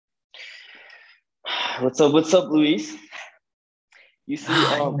What's up, Luis? You see,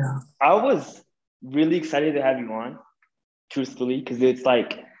 Yeah. I was really excited to have you on, truthfully, because it's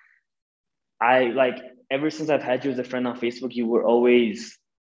like I like ever since I've had you as a friend on Facebook, you were always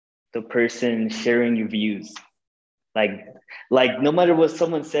the person sharing your views. Like, like no matter what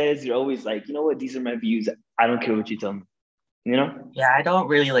someone says, you're always like, you know what, these are my views. I don't care what you tell me. You know? Yeah, I don't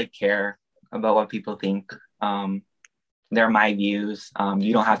really like care about what people think. Um, they're my views.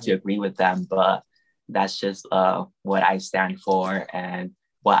 You don't have to agree with them, but that's just what I stand for and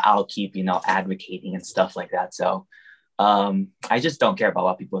what I'll keep, advocating and stuff like that. So I just don't care about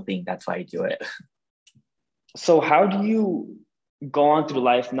what people think. That's why I do it. So how do you go on through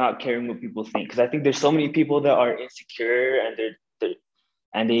life not caring what people think? Because I think there's so many people that are insecure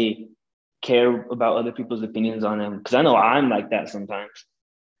and they care about other people's opinions on them. Because I know I'm like that sometimes.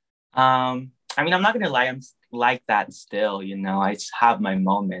 I mean, I'm not gonna lie, like that still, I just have my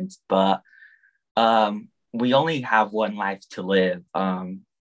moments, but we only have one life to live.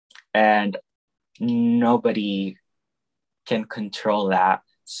 And nobody can control that.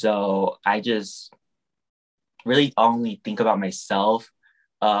 So I just really only think about myself,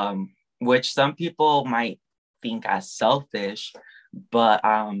 which some people might think as selfish, but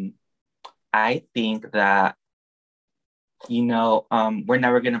I think that, we're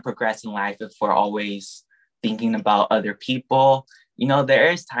never going to progress in life if we're always thinking about other people.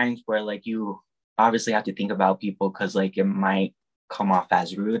 There is times where like you obviously have to think about people because like it might come off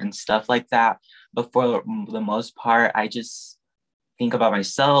as rude and stuff like that. But for the most part, I just think about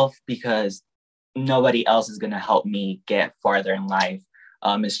myself because nobody else is going to help me get farther in life.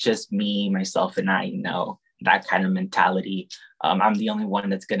 It's just me, myself, and I, that kind of mentality. I'm the only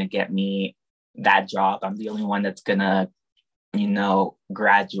one that's going to get me that job. I'm the only one that's going to,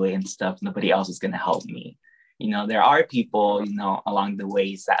 graduate and stuff. Nobody else is going to help me. There are people, along the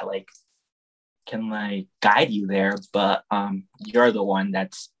ways that like can like guide you there, but you're the one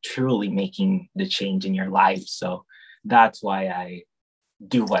that's truly making the change in your life. So that's why I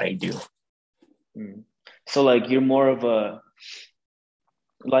do what I do. Mm. So like you're more of a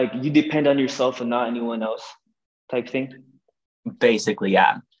like you depend on yourself and not anyone else type thing. Basically,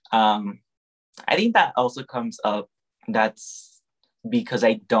 yeah. Um, I think that also comes up. That's because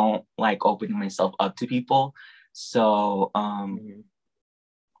I don't like opening myself up to people. So Mhm.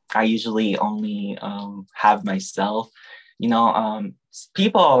 I usually only have myself.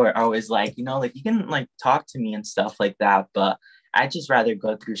 People are always like, like you can like talk to me and stuff like that, but I just rather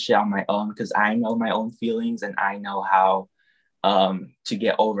go through shit on my own because I know my own feelings and I know how to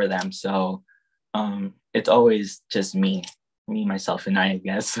get over them. So it's always just me, myself, and I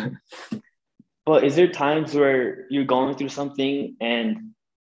guess. But is there times where you're going through something and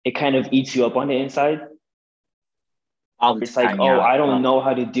it kind of eats you up on the inside? All the It's like, time, oh, yeah. I don't know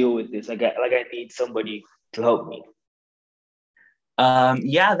how to deal with this. I need somebody to help me.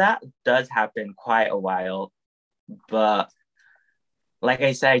 Yeah, that does happen quite a while, but like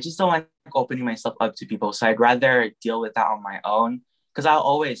I said, I just don't like opening myself up to people. So I'd rather deal with that on my own because I'll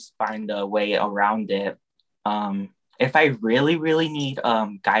always find a way around it. If I really, really need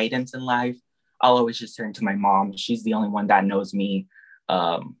guidance in life, I'll always just turn to my mom. She's the only one that knows me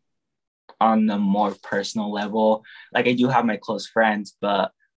um, on a more personal level. Like I do have my close friends,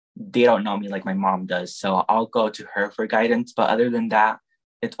 but they don't know me like my mom does. So I'll go to her for guidance. But other than that,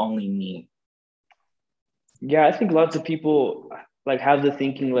 it's only me. Yeah, I think lots of people like have the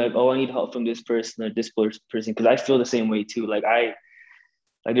thinking like, oh, I need help from this person or this person because I feel the same way too. Like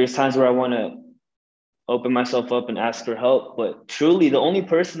there's times where I want to open myself up and ask for help, but truly the only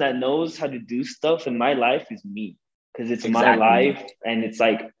person that knows how to do stuff in my life is me because it's my Exactly. life and it's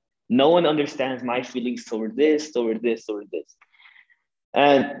like no one understands my feelings toward this.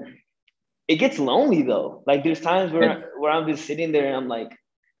 And it gets lonely though. Like there's times It, where I'm just sitting there and I'm like,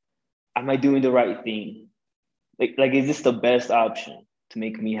 am I doing the right thing? Like is this the best option to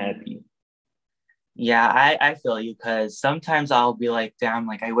make me happy? Yeah, I feel you because sometimes I'll be like, damn,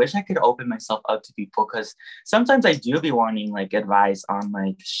 like I wish I could open myself up to people because sometimes I do be wanting like advice on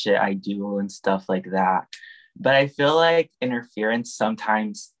like shit I do and stuff like that. But I feel like interference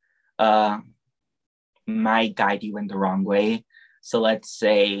sometimes uh might guide you in the wrong way. So let's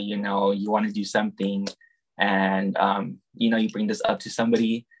say, you want to do something and you bring this up to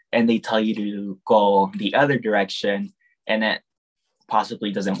somebody and they tell you to go the other direction and it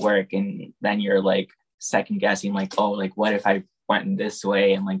possibly doesn't work and then you're like second guessing like, oh, like what if I went this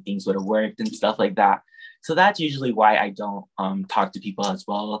way and like things would have worked and stuff like that. So that's usually why I don't talk to people as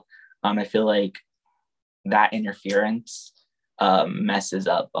well. I feel like that interference messes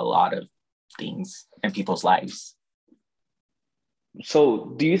up a lot of things in people's lives.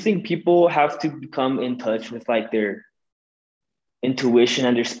 So do you think people have to become in touch with like their intuition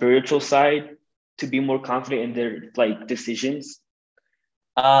and their spiritual side to be more confident in their like decisions?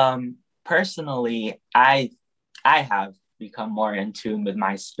 Personally, I have become more in tune with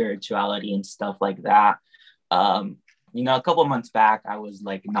my spirituality and stuff like that. Um, a couple months back, I was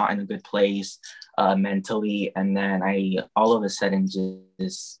like not in a good place mentally, and then I all of a sudden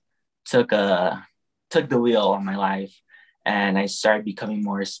just took a took the wheel on my life, and I started becoming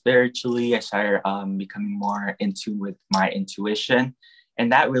more spiritually. I started becoming more in tune with my intuition,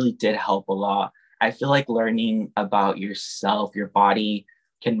 and that really did help a lot. I feel like learning about yourself, your body,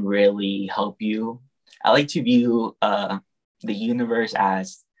 can really help you. I like to view the universe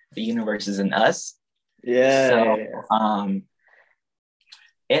as the universe is in us. Yeah, So yeah,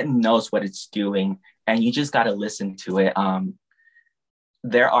 it knows what it's doing, and you just got to listen to it.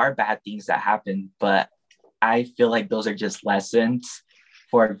 There are bad things that happen, but I feel like those are just lessons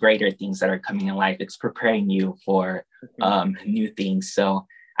for greater things that are coming in life. It's preparing you for yeah. new things. So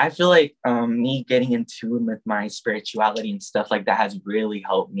I feel like me getting in tune with my spirituality and stuff like that has really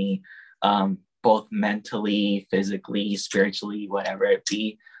helped me, both mentally, physically, spiritually, whatever it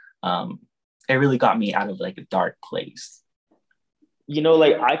be. Um, it really got me out of like a dark place.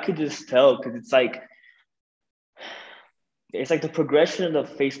 Like I could just tell because it's like the progression of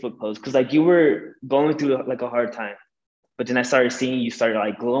Facebook posts because like you were going through like a hard time, but then I started seeing you started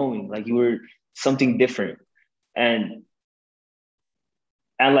like glowing, like you were something different, and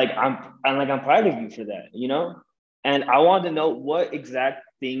and like I'm proud of you for that. And I want to know what exact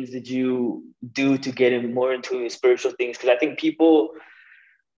things did you do to get in more into spiritual things because I think people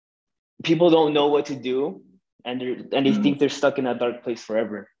don't know what to do and they Mm. think they're stuck in that dark place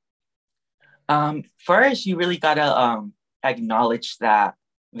forever. First, you really gotta acknowledge that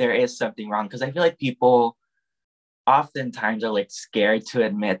there is something wrong, because I feel like people oftentimes are like scared to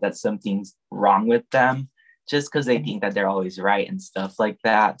admit that something's wrong with them just because they think that they're always right and stuff like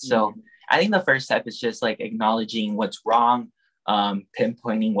that. So Mm. I think the first step is just like acknowledging what's wrong,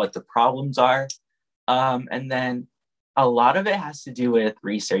 pinpointing what the problems are. And then a lot of it has to do with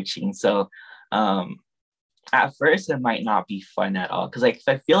researching. So um, at first, it might not be fun at all. Cause like,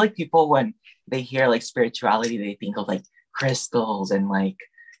 I feel like people, when they hear like spirituality, they think of like crystals and like,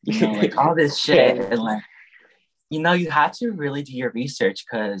 like all this shit. Yeah. And like, you have to really do your research,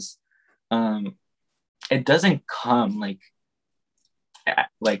 because um, it doesn't come like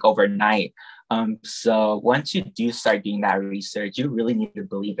overnight. So once you do start doing that research, you really need to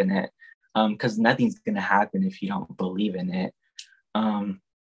believe in it, because nothing's gonna happen if you don't believe in it. Um,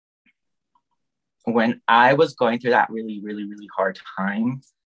 when I was going through that really, really, really hard time,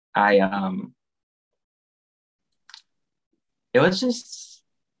 I it was just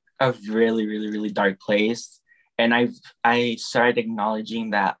a really, really, really dark place. And I started acknowledging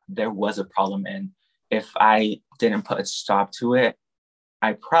that there was a problem, and if I didn't put a stop to it,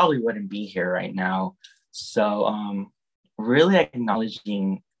 I probably wouldn't be here right now. So really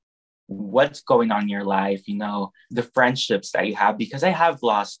acknowledging what's going on in your life, the friendships that you have, because I have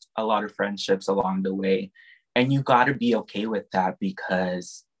lost a lot of friendships along the way. And you got to be okay with that,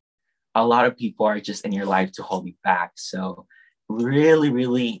 because a lot of people are just in your life to hold you back. So really,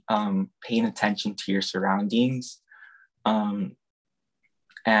 really paying attention to your surroundings, um,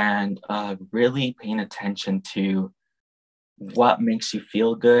 and really paying attention to what makes you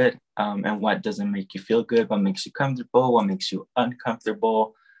feel good, and what doesn't make you feel good, what makes you comfortable, what makes you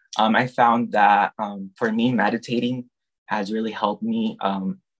uncomfortable. I found that for me, meditating has really helped me.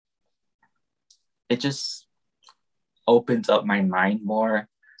 It just opens up my mind more.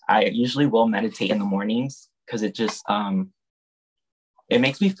 I usually will meditate in the mornings because it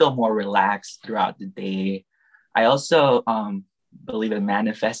makes me feel more relaxed throughout the day. I also believe in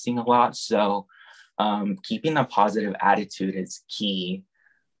manifesting a lot. So keeping a positive attitude is key,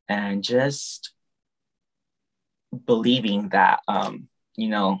 and just believing that,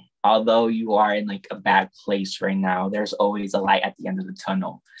 although you are in like a bad place right now, there's always a light at the end of the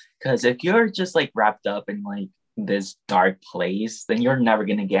tunnel. Because if you're just like wrapped up in like this dark place, then you're never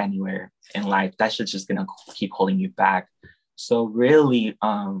going to get anywhere in life. That shit's just going to keep holding you back. So really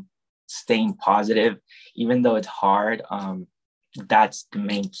staying positive, even though it's hard, that's the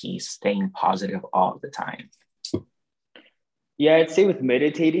main key, staying positive all the time. Yeah, I'd say with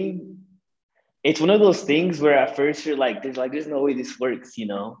meditating, it's one of those things where at first you're like, there's no way this works.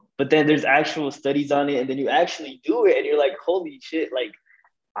 But then there's actual studies on it, and then you actually do it, and you're like, holy shit, like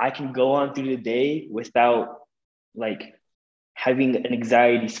I can go on through the day without like having an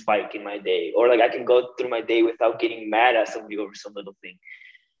anxiety spike in my day, or like I can go through my day without getting mad at somebody over some little thing.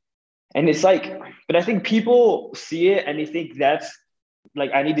 And it's like, but I think people see it and they think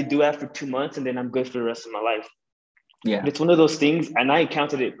like I need to do that for 2 months and then I'm good for the rest of my life. Yeah. But it's one of those things, and I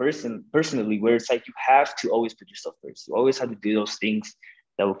encountered it personally, where it's like you have to always put yourself first. You always have to do those things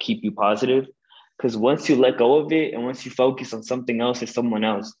that will keep you positive. Because once you let go of it and once you focus on something else or someone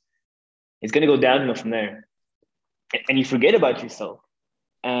else, it's gonna go downhill from there. And you forget about yourself.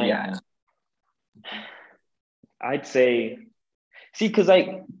 And Yeah. I'd say, see, because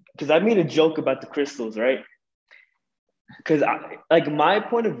I made a joke about the crystals, right? Because like my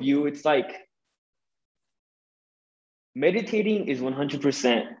point of view, it's like meditating is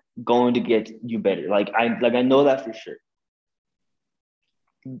 100% going to get you better. I know that for sure.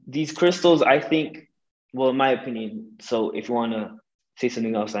 These crystals, I think, well, in my opinion, so if you want to say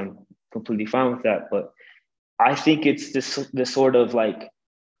something else, I'm completely fine with that. But I think it's this sort of like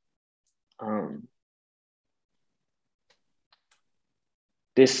um,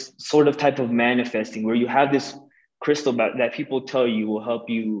 this sort of type of manifesting where you have this crystal that people tell you will help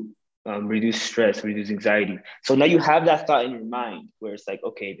you reduce stress, reduce anxiety. So now you have that thought in your mind where it's like,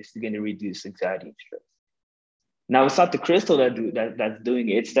 okay, this is going to reduce anxiety and stress. Now it's not the crystal that's doing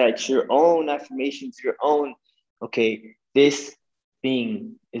it. It's that your own affirmations, your own, okay, this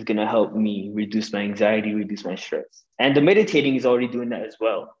thing is gonna help me reduce my anxiety, reduce my stress. And the meditating is already doing that as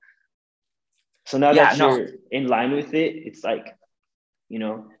well. So now Yeah, that no. you're in line with it, it's like, you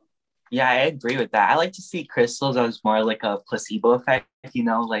know. Yeah, I agree with that. I like to see crystals as more like a placebo effect,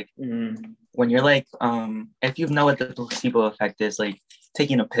 like when you're like, if you know what the placebo effect is, like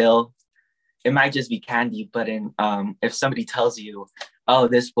taking a pill, it might just be candy, but if somebody tells you, oh,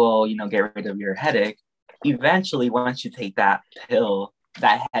 this will, get rid of your headache, eventually once you take that pill,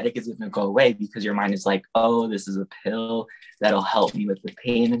 that headache is going to go away because your mind is like, oh, this is a pill that'll help me with the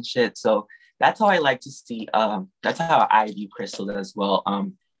pain and shit. So that's how I like to see, that's how I view crystals as well.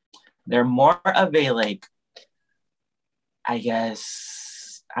 They're more of a, like, I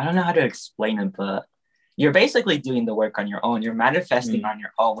guess, I don't know how to explain it, but you're basically doing the work on your own. You're manifesting on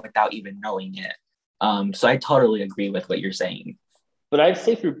your own without even knowing it. So I totally agree with what you're saying. But I'd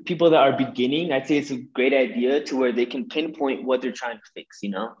say for people that are beginning, I'd say it's a great idea to where they can pinpoint what they're trying to fix,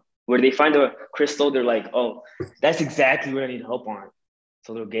 where they find a crystal, they're like, oh, that's exactly what I need help on.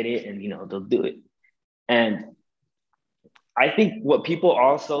 So they'll get it and, they'll do it. And I think what people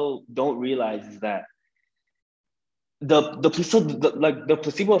also don't realize is that the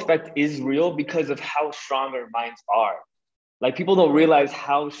placebo effect is real because of how strong our minds are. Like people don't realize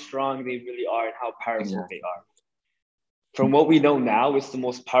how strong they really are and how powerful they are. From what we know now, it's the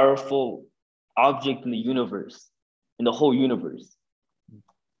most powerful object in the universe, in the whole universe.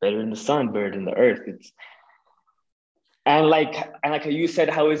 Better than the sun, better than the earth. And like you said,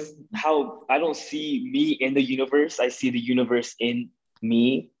 how I don't see me in the universe, I see the universe in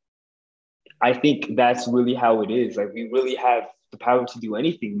me. I think that's really how it is. Like we really have the power to do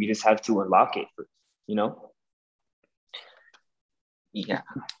anything. We just have to unlock it first, Yeah.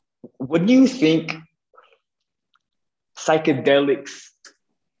 What do you think psychedelics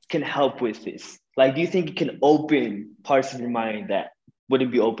can help with this? Like, do you think it can open parts of your mind that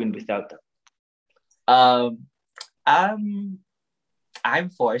wouldn't be opened without them? I'm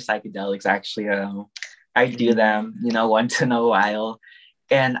for psychedelics actually. I do them, once in a while.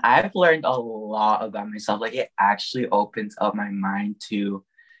 And I've learned a lot about myself. Like it actually opens up my mind to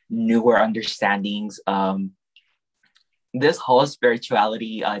newer understandings. This whole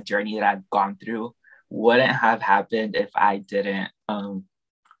spirituality journey that I've gone through wouldn't have happened if I didn't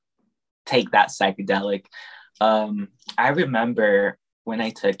take that psychedelic. I remember when I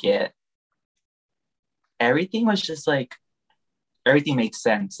took it, everything was just like, everything made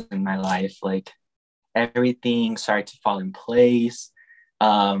sense in my life. Like everything started to fall in place.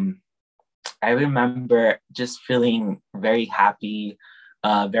 I remember just feeling very happy,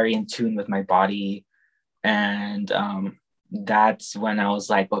 very in tune with my body. And that's when I was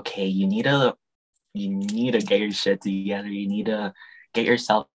like, okay, you need to get your shit together. You need to get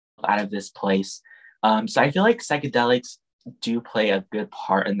yourself out of this place. So I feel like psychedelics do play a good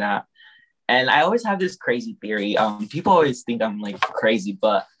part in that. And I always have this crazy theory. People always think I'm like crazy,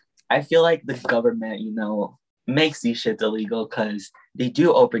 but I feel like the government, makes these shit illegal because they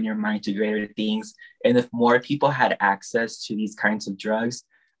do open your mind to greater things. And if more people had access to these kinds of drugs,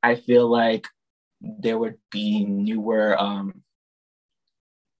 I feel like there would be newer,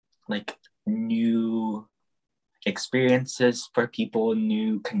 like new experiences for people,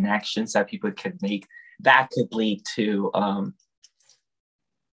 new connections that people could make that could lead to,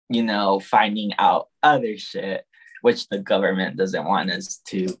 finding out other shit, which the government doesn't want us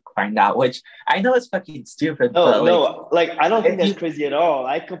to find out, which I know is fucking stupid. No, like I don't think that's you, crazy at all.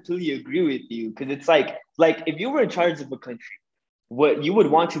 I completely agree with you because it's like if you were in charge of a country what you would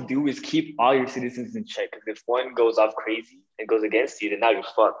want to do is keep all your citizens in check. Because if one goes off crazy and goes against you, then now you're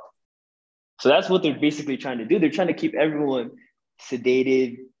fucked. So that's what they're basically trying to do. They're trying to keep everyone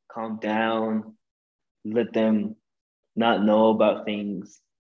sedated, calm down, let them not know about things.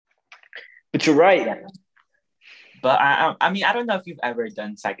 But you're right. Yeah. But I mean, I don't know if you've ever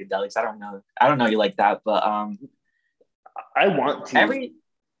done psychedelics. I don't know you like that, but I want to.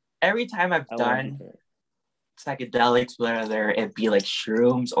 every time I've I want done to. psychedelics, whether it be like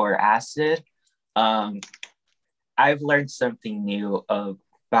shrooms or acid, I've learned something new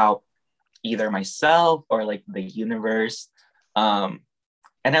about either myself or like the universe. And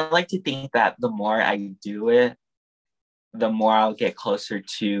I like to think that the more I do it, the more I'll get closer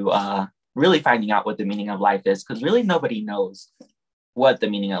to really finding out what the meaning of life is. Because really nobody knows what the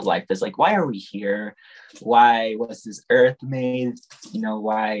meaning of life is. Like, why are we here? Why was this earth made? You know,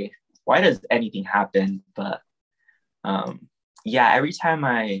 why does anything happen? But yeah, every time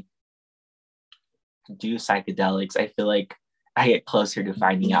I do psychedelics, I feel like I get closer to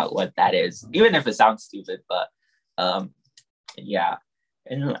finding out what that is, even if it sounds stupid. But yeah,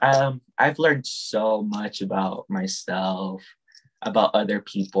 and I've learned so much about myself, about other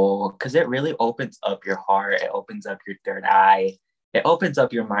people, because it really opens up your heart. It opens up your third eye. It opens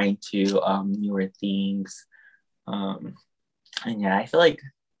up your mind to newer things. And yeah, I feel like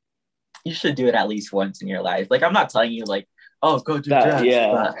you should do it at least once in your life. Like, I'm not telling you like, oh, go do That, drugs,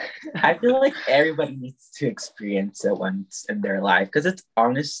 yeah. but I feel like everybody needs to experience it once in their life, because it's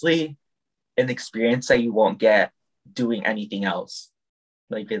honestly an experience that you won't get doing anything else.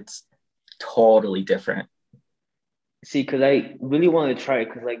 Like, it's totally different. See, because I really want to try it.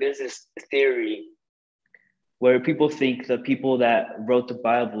 Because like, there's this theory where people think the people that wrote the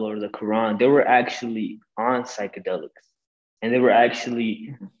Bible or the Quran, they were actually on psychedelics, and they were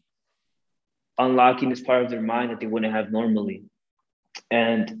actually unlocking this part of their mind that they wouldn't have normally.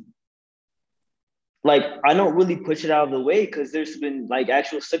 And like, I don't really push it out of the way because there's been like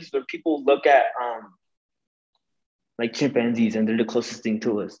actual studies where people look at like chimpanzees, and they're the closest thing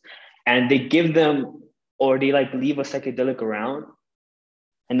to us, and they give them, or they like leave a psychedelic around,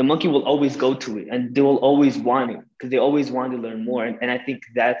 and the monkey will always go to it, and they will always want it because they always want to learn more. And I think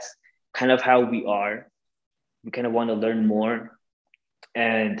that's kind of how we are. We kind of want to learn more,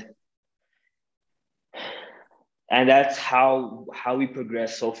 and that's how we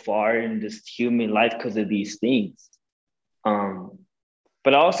progress so far in this human life because of these things. um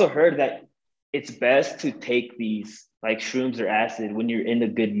but I also heard that it's best to take these like shrooms or acid when you're in a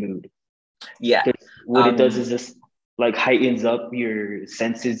good mood, Yeah. because what it does is just like heightens up your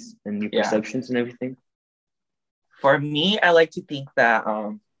senses and your Yeah. perceptions and everything. For me, I like to think that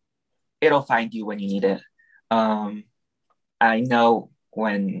it'll find you when you need it. Um, I know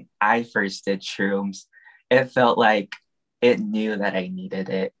when I first did shrooms, it felt like it knew that I needed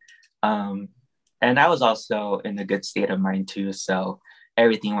it. Um, and I was also in a good state of mind too. So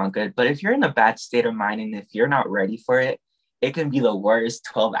everything went good. But if you're in a bad state of mind and if you're not ready for it, it can be the worst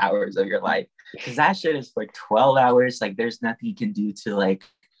 12 hours of your life. Because that shit is for 12 hours. Like, there's nothing you can do to, like,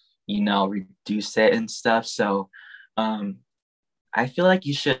 reduce it and stuff. So um, I feel like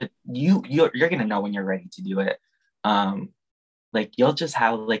you're gonna know when you're ready to do it. Um, like, you'll just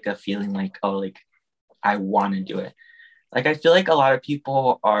have like a feeling like, oh, like, I want to do it. Like, I feel like a lot of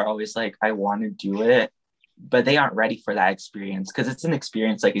people are always like, I want to do it, but they aren't ready for that experience, because it's an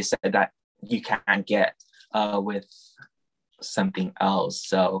experience, like you said, that you can't get with something else.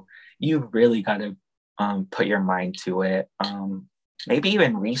 So you really got to put your mind to it. Maybe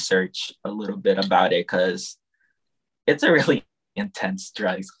even research a little bit about it, because it's a really intense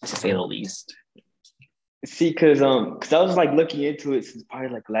drug, to say the least. See, because I was like looking into it since probably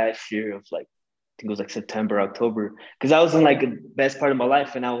like last year of like, I think it was like September, October, because I was in like the best part of my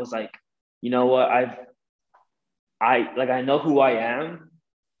life, and I was like, you know what, I know who I am,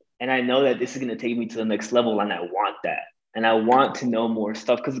 and I know that this is gonna take me to the next level, and I want that, and I want to know more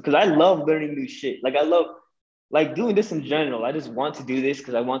stuff because I love learning new shit. Like, I love like doing this in general. I just want to do this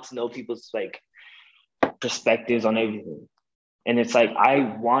because I want to know people's like perspectives on everything, and it's like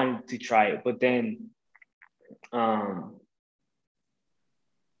I wanted to try it, but then um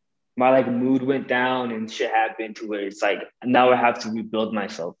my like mood went down and shit happened to where it's like now I have to rebuild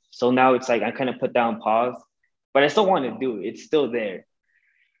myself. So now it's like I kind of put down pause, but I still want to do it. It's still there.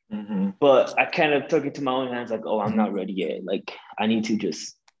 Mm-hmm. But I kind of took it to my own hands, like, oh, I'm not ready yet. Like, I need to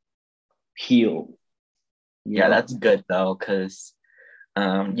just heal. Yeah, that's good though, because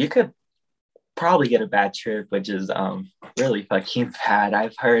you could probably get a bad trip, which is really fucking bad.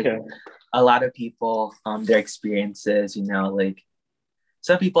 I've heard Yeah. a lot of people their experiences, like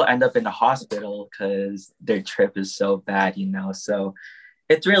some people end up in the hospital because their trip is so bad, so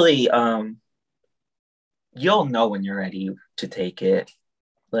it's really you'll know when you're ready to take it.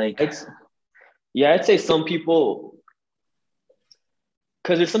 Like, It's yeah, I'd say some people,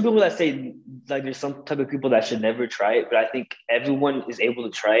 because there's some people that say like there's some type of people that should never try it, but I think everyone is able to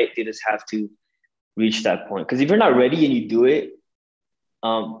try it. They just have to reach that point. Because if you're not ready and you do it,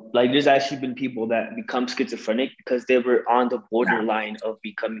 like there's actually been people that become schizophrenic because they were on the yeah, borderline of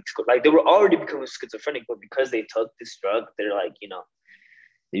becoming like they were already becoming schizophrenic, but because they took this drug, they're like,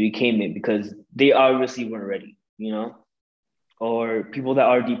 they became it because they obviously weren't ready. Or people that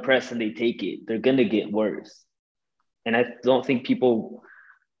are depressed and they take it, they're gonna get worse. And I don't think people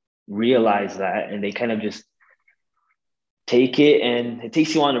realize that, and they kind of just take it, and it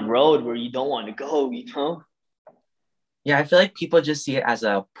takes you on a road where you don't want to go. yeah, I feel like people just see it as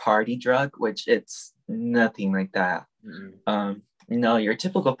a party drug, which it's nothing like that. No, your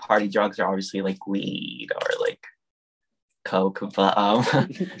typical party drugs are obviously like weed or like coke, but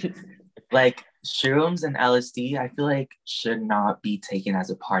like shrooms and LSD, I feel like should not be taken as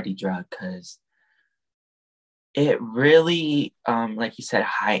a party drug because it really, like you said,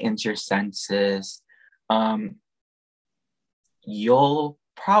 heightens your senses. Um, you'll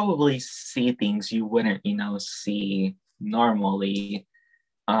probably see things you wouldn't, see normally.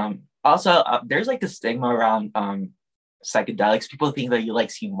 Also, there's like a stigma around psychedelics. People think that you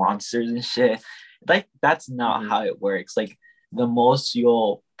like see monsters and shit. Like that's not how it works. Like the most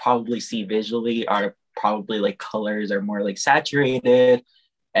you'll probably see visually are probably like colors are more like saturated,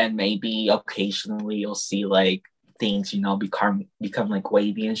 and maybe occasionally you'll see like things become like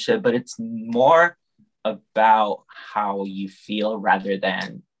wavy and shit. But it's more about how you feel rather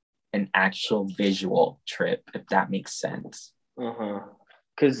than an actual visual trip, if that makes sense.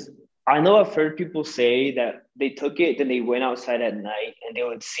 Because I know I've heard people say that they took it, then they went outside at night and they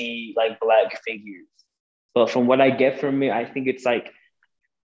would see like black figures. But from what I get from it, I think it's like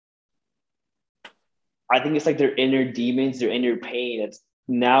their inner demons, their inner pain. It's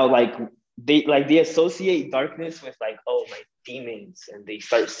now like they associate darkness with like, oh, my demons, and they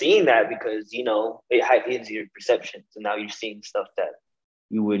start seeing that because it heightens your perception. So now you're seeing stuff that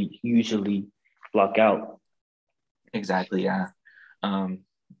you would usually block out. Exactly, yeah.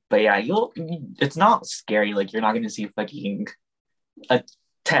 But yeah, it's not scary. Like you're not gonna see fucking a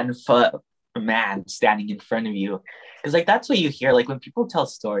 10-foot man standing in front of you. Because like that's what you hear. Like when people tell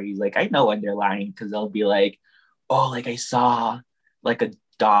stories, like I know when they're lying because they'll be like, oh, like I saw like a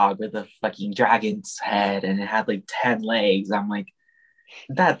dog with a fucking dragon's head and it had like 10 legs. I'm like,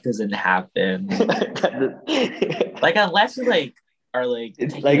 that doesn't happen. Like unless you like are like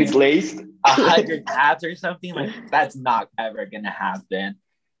It's taking like it's like laced. 100 tabs or something, like that's not ever gonna happen.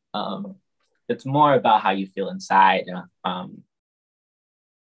 Um, it's more about how you feel inside.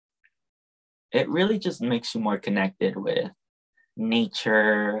 It really just makes you more connected with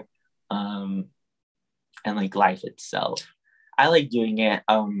nature, um, and like life itself. I like doing it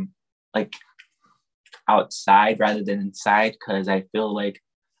like outside rather than inside because I feel like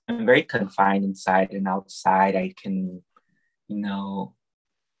I'm very confined inside, and outside I can, you know,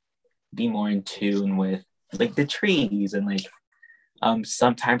 be more in tune with like the trees and like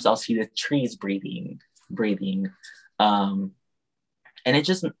sometimes I'll see the trees breathing. Um, and it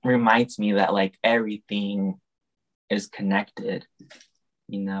just reminds me that like everything is connected,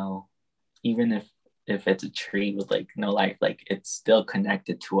 you know, even if it's a tree with like no life, like it's still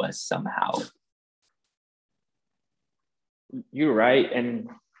connected to us somehow. You're right, and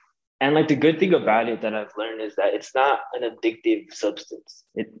like the good thing about it that I've learned is that it's not an addictive substance.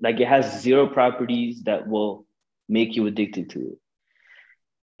 It has zero properties that will make you addicted to it.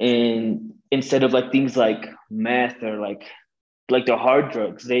 And instead of like things like meth or like the hard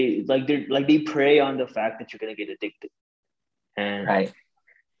drugs, they prey on the fact that you're gonna get addicted. And Right.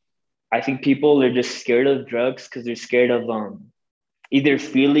 I think people are just scared of drugs because they're scared of either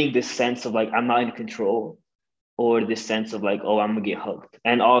feeling this sense of like I'm not in control, or this sense of like, oh, I'm gonna get hugged.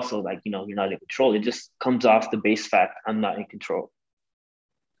 And also like, you're not in control. It just comes off the base fact I'm not in control.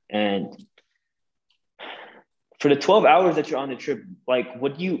 And for the 12 hours that you're on the trip,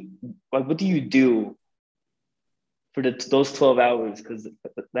 what do you do for those 12 hours? Because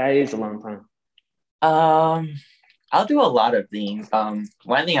that is a long time. Um, I'll do a lot of things.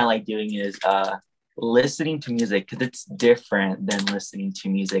 One thing I like doing is listening to music because it's different than listening to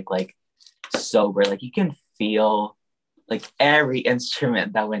music like sober. Like you can feel like every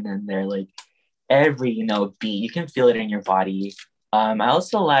instrument that went in there, like every beat. You can feel it in your body. I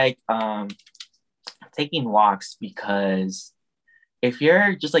also like taking walks because if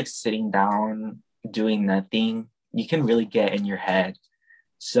you're just like sitting down doing nothing, you can really get in your head.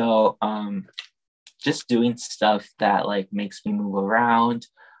 So just doing stuff that like makes me move around.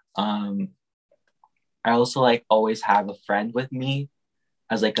 I also like always have a friend with me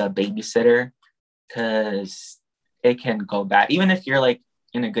as like a babysitter, because it can go bad. Even if you're like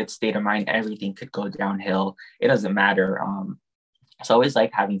in a good state of mind, everything could go downhill. It doesn't matter. So I always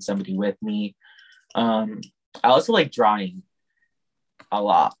like having somebody with me. I also like drawing a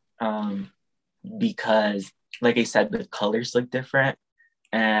lot, because like I said, the colors look different.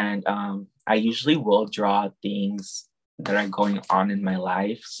 And I usually will draw things that are going on in my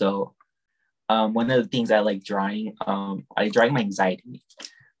life. So one of the things I like drawing, I drawing my anxiety.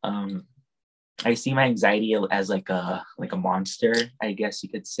 Um, I see my anxiety as like a monster, I guess you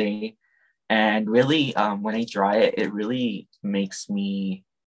could say. And really, when I draw it, it really makes me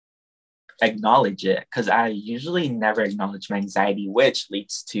acknowledge it, because I usually never acknowledge my anxiety, which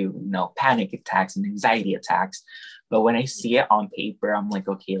leads to panic attacks and anxiety attacks. But when I see it on paper, I'm like,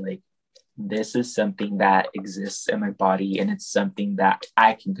 okay, like this is something that exists in my body and it's something that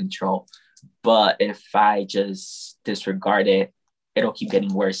I can control. But if I just disregard it, it'll keep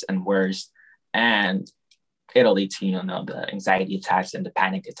getting worse and worse, and it'll lead to the anxiety attacks and the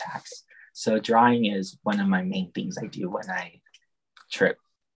panic attacks. So drawing is one of my main things I do when I trip.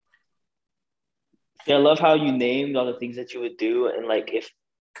 Yeah, I love how you named all the things that you would do, and like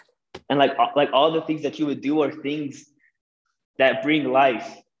all the things that you would do are things that bring life.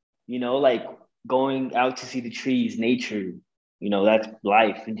 Like going out to see the trees, nature. That's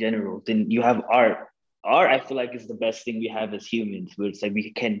life in general. Then you have art. Art, I feel like, is the best thing we have as humans, where it's like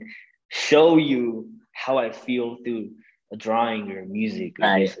we can show you how I feel through a drawing or music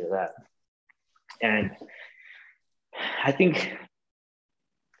or this or that. And I think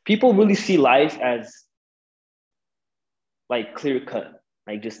people really see life as like clear cut,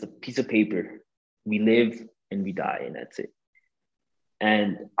 like just a piece of paper. We live and we die, and that's it.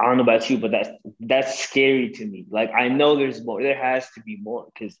 And I don't know about you, but that's scary to me. Like, I know there's more. There has to be more,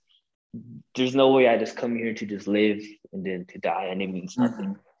 because there's no way I just come here to just live and then to die, and it means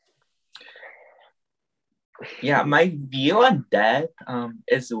nothing. Yeah, my view on death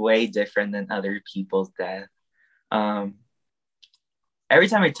is way different than other people's death. Every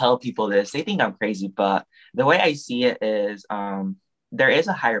time I tell people this, they think I'm crazy, but the way I see it is there is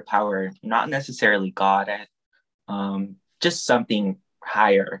a higher power, not necessarily God, just something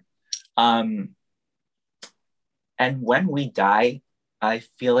higher. And when we die, I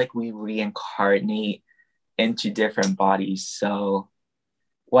feel like we reincarnate into different bodies. So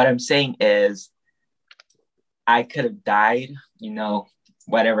what I'm saying is I could have died,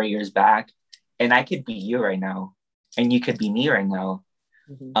 whatever years back, and I could be you right now, and you could be me right now.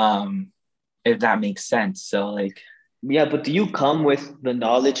 Mm-hmm. If that makes sense. So like, yeah, but do you come with the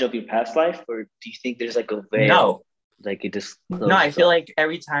knowledge of your past life, or do you think there's like a veil? No. Like it just no, I feel like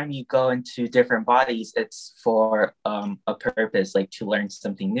every time you go into different bodies, it's for a purpose, like to learn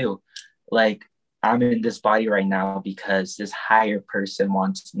something new. Like I'm in this body right now because this higher person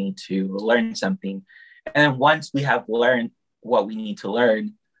wants me to learn something. And once we have learned what we need to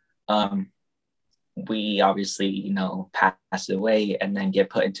learn, we obviously, pass away and then get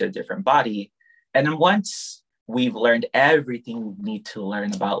put into a different body. And then once we've learned everything we need to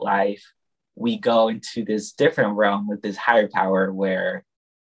learn about life, we go into this different realm with this higher power where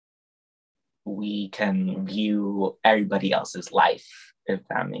we can view everybody else's life, if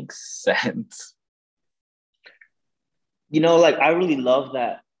that makes sense. Like I really love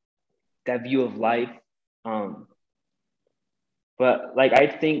that view of life. But like I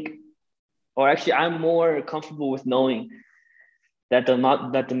think, or actually I'm more comfortable with knowing that the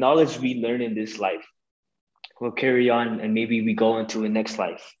knowledge we learn in this life will carry on, and maybe we go into a next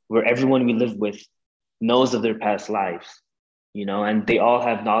life where everyone we live with knows of their past lives, and they all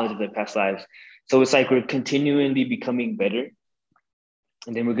have knowledge of their past lives. So it's like we're continually becoming better.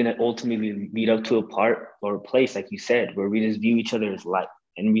 And then we're going to ultimately lead up to a part or a place, like you said, where we just view each other as life.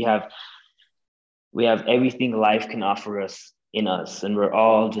 And we have everything life can offer us in us. And we're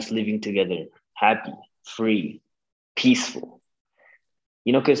all just living together, happy, free, peaceful.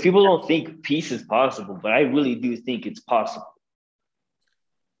 Because people don't think peace is possible, but I really do think it's possible.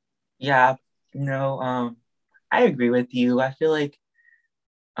 Yeah, I agree with you. I feel like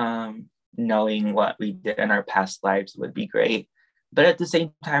knowing what we did in our past lives would be great. But at the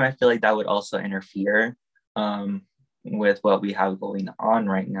same time, I feel like that would also interfere with what we have going on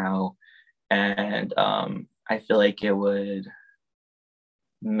right now. And I feel like it would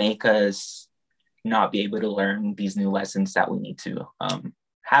make us not be able to learn these new lessons that we need to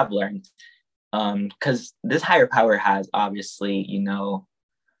have learned. Because this higher power has obviously,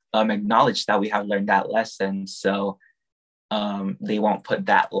 acknowledged that we have learned that lesson. So they won't put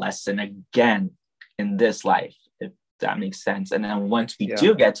that lesson again in this life, if that makes sense. And then once we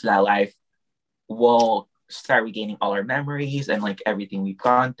do get to that life, we'll start regaining all our memories and like everything we've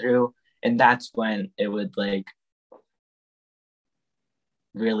gone through. And that's when it would like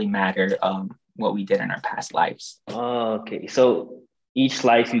really matter what we did in our past lives. Okay. So each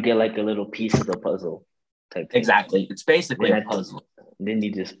life you get like a little piece of the puzzle type thing. Exactly. It's basically a puzzle. Then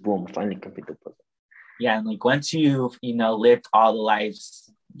you just boom, finally complete the puzzle. Yeah, and like once you've, lived all the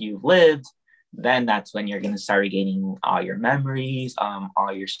lives you've lived, then that's when you're gonna start regaining all your memories,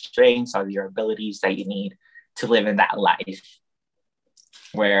 all your strengths, all your abilities that you need to live in that life,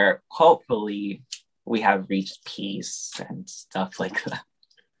 where hopefully we have reached peace and stuff like that.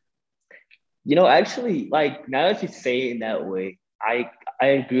 Actually, like now that you say it in that way, I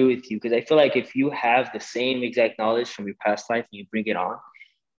agree with you, because I feel like if you have the same exact knowledge from your past life and you bring it on,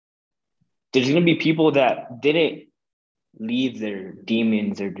 there's gonna be people that didn't leave their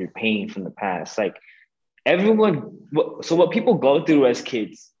demons or their pain from the past. Like everyone, so what people go through as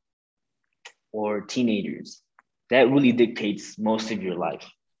kids or teenagers, that really dictates most of your life.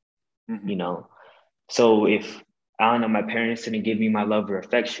 So if I don't know, my parents didn't give me my love or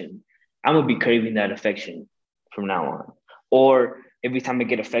affection, I'm gonna be craving that affection from now on. Or every time I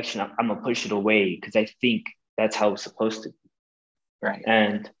get affection, I'm gonna push it away because I think that's how it's supposed to be. Right.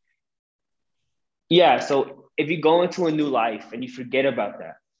 And yeah, so if you go into a new life and you forget about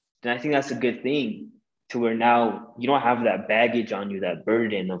that, then I think that's a good thing, to where now you don't have that baggage on you, that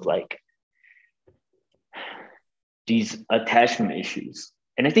burden of like these attachment issues.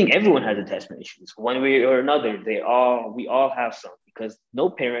 And I think everyone has attachment issues one way or another. We all have some, because no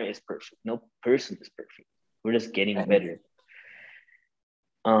parent is perfect. No person is perfect. We're just getting better.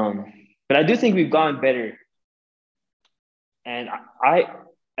 But I do think we've gotten better. And I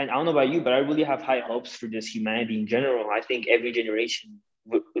don't know about you, but I really have high hopes for just humanity in general. I think every generation,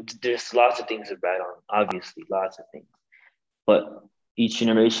 there's lots of things to bad on, obviously, lots of things. But each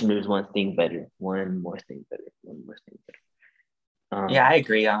generation, there's one thing better, one more thing better, one more thing better. Yeah, I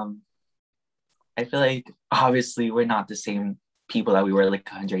agree. I feel like obviously we're not the same people that we were like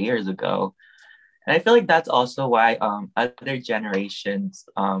 100 years ago. And I feel like that's also why other generations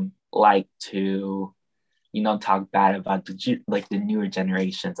like to, talk bad about the newer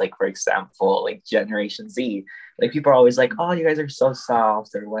generations. Like, for example, like Generation Z. Like people are always like, oh, you guys are so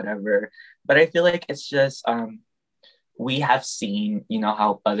soft or whatever. But I feel like it's just we have seen,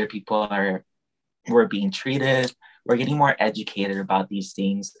 how other people were being treated. We're getting more educated about these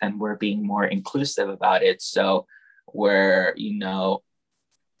things and we're being more inclusive about it. So we're,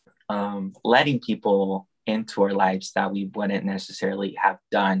 letting people into our lives that we wouldn't necessarily have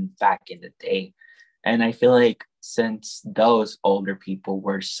done back in the day. And I feel like since those older people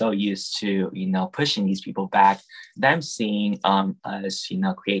were so used to, pushing these people back, them seeing us,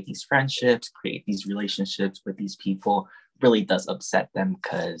 create these friendships, create these relationships with these people really does upset them,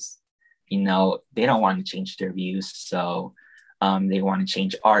 because, they don't want to change their views. So they want to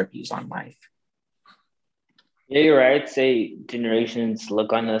change our views on life. Yeah, you're right. I'd say generations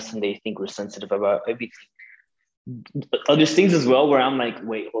look on us and they think we're sensitive about everything. There's things as well where I'm like,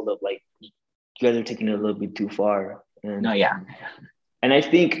 wait, hold up, like you guys are taking it a little bit too far. And, no, yeah. And I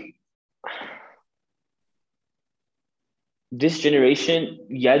think this generation,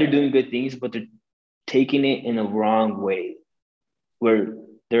 yeah, they're doing good things, but they're taking it in a wrong way, where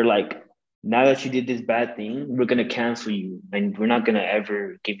they're like, now that you did this bad thing, we're going to cancel you and we're not going to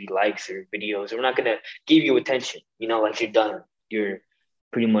ever give you likes or videos. We're not going to give you attention, like you're done. You're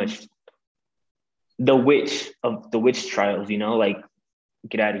pretty much the witch of the witch trials, like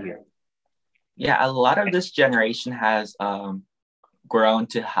get out of here. Yeah, a lot of this generation has grown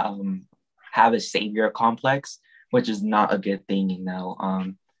to have a savior complex, which is not a good thing,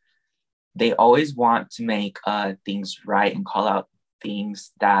 They always want to make things right and call out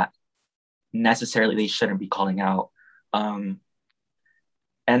things that necessarily they shouldn't be calling out. And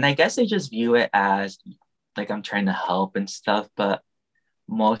I guess they just view it as like I'm trying to help and stuff, but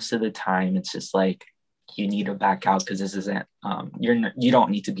most of the time it's just like you need to back out because this isn't you don't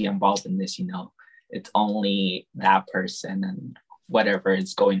need to be involved in this, it's only that person and whatever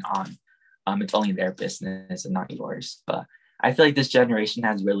is going on. It's only their business and not yours. But I feel like this generation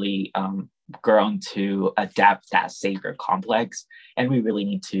has really grown to adapt that savior complex, and we really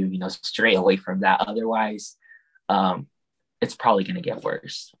need to stray away from that. Otherwise it's probably going to get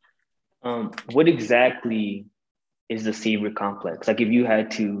worse. What exactly is the savior complex? Like if you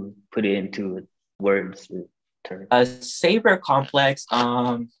had to put it into words or terms. A savior complex,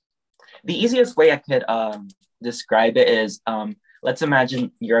 the easiest way I could describe it is let's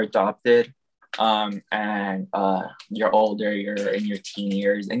imagine you're adopted and you're older, you're in your teen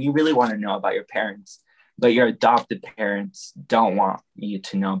years, and you really want to know about your parents, but your adopted parents don't want you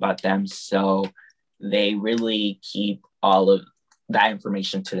to know about them. So they really keep all of that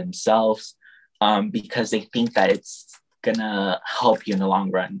information to themselves, because they think that it's gonna help you in the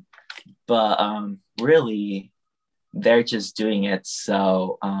long run. But really, they're just doing it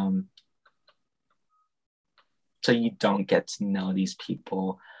so you don't get to know these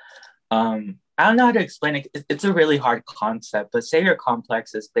people. I don't know how to explain it. It's a really hard concept, but savior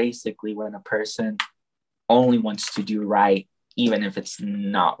complex is basically when a person only wants to do right, even if it's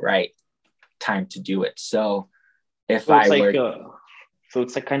not right time to do it. So if So I it's were, like so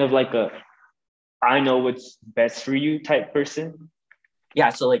it's like kind of like a I know what's best for you type person. yeah,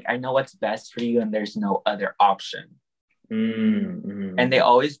 so like I know what's best for you and there's no other option. Mm-hmm. And they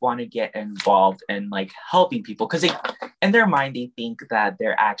always want to get involved in like helping people because they in their mind they think that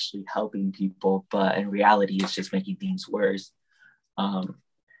they're actually helping people, but in reality it's just making things worse. um,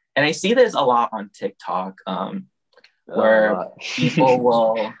 and I see this a lot on TikTok, A where lot.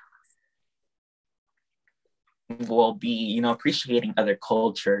 people will be, you know, appreciating other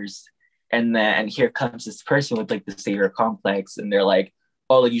cultures, and then here comes this person with like the savior complex, and they're like,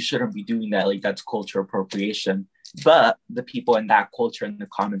 oh, like, you shouldn't be doing that, like that's cultural appropriation. But the people in that culture in the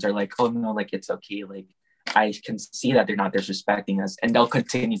comments are like, oh no, like it's okay, like I can see that they're not disrespecting us, and they'll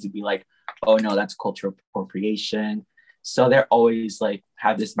continue to be like, oh no, that's cultural appropriation. So they're always like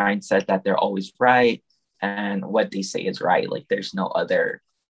have this mindset that they're always right and what they say is right, like there's no other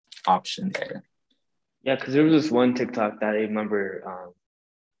option there. Yeah, because there was this one TikTok that I remember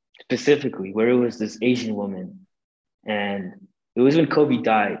specifically where it was this Asian woman, and it was when Kobe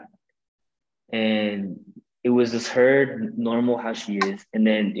died, and it was just her normal how she is, and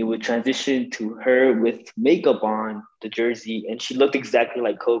then it would transition to her with makeup on the jersey, and she looked exactly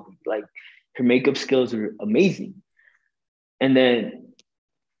like Kobe. Like her makeup skills were amazing, and then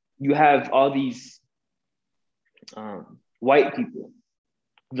you have all these white people,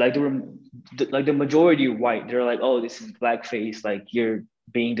 like the majority are white. They're like, oh, this is blackface, like you're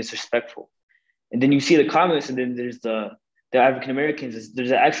being disrespectful. And then you see the comments, and then there's the African Americans. There's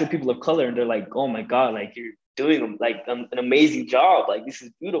the actual people of color, and they're like, "Oh my god, like you're doing like an amazing job. Like this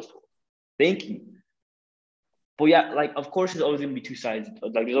is beautiful. Thank you." But yeah, like of course, there's always gonna be two sides.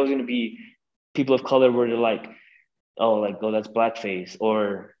 Like there's always gonna be people of color where they're like, like, oh, that's blackface,"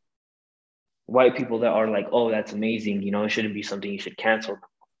 or white people that are like, "Oh, that's amazing. You know, it shouldn't be something you should cancel."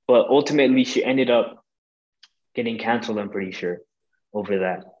 But ultimately, she ended up getting canceled. I'm pretty sure over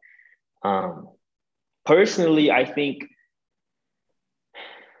that. Um, Personally, I think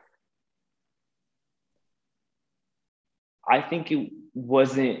it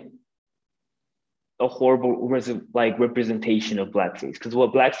wasn't a horrible like representation of blackface, because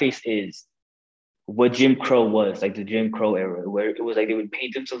what blackface is, what Jim Crow was, like the Jim Crow era, where it was like they would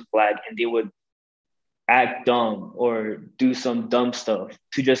paint themselves black and they would act dumb or do some dumb stuff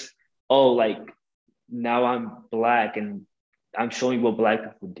to just, oh, like now I'm black and I'm showing what black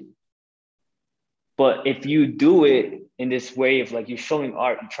people do. But if you do it in this way of like you're showing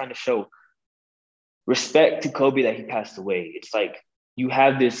art, you're trying to show respect to Kobe that he passed away. It's like you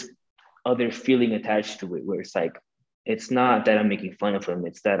have this other feeling attached to it where it's like, it's not that I'm making fun of him,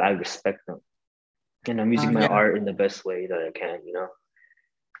 it's that I respect them. And I'm using my Yeah. art in the best way that I can, you know?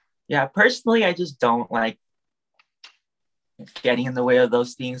 Yeah, personally, I just don't like getting in the way of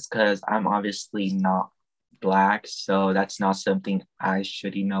those things because I'm obviously not black. So that's not something I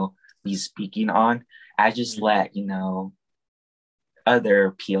should, you know, be speaking on. I just let, you know,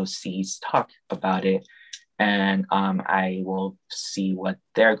 other POCs talk about it, and I will see what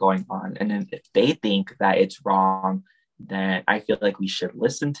they're going on. And then if they think that it's wrong, then I feel like we should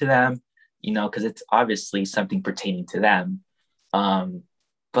listen to them, you know, because it's obviously something pertaining to them. Um,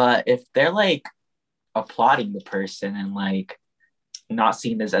 but if they're like applauding the person and like not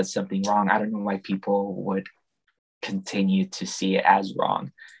seeing this as something wrong, I don't know why people would continue to see it as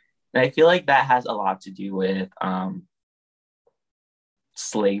wrong. And I feel like that has a lot to do with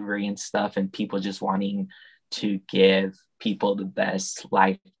slavery and stuff, and people just wanting to give people the best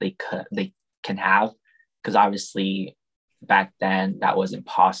life they can have, because obviously back then that wasn't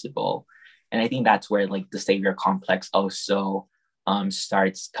possible. And I think that's where like the savior complex also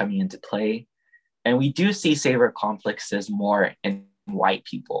starts coming into play. And we do see savior complexes more in white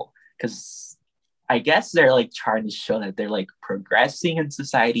people because I guess they're like trying to show that they're like progressing in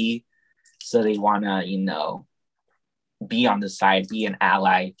society, so they want to, you know, be on the side, be an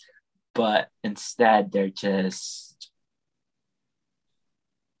ally, but instead they're just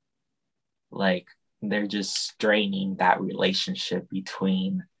like they're just straining that relationship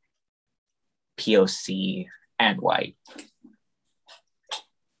between POC and white.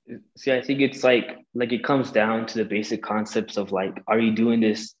 See, I think it's like it comes down to the basic concepts of like, are you doing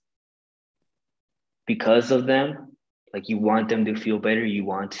this because of them? Like you want them to feel better, you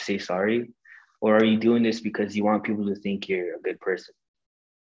want to say sorry, or are you doing this because you want people to think you're a good person?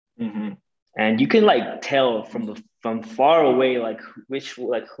 Mm-hmm. And you can like tell from far away like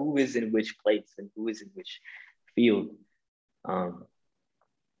who is in which place and who is in which field.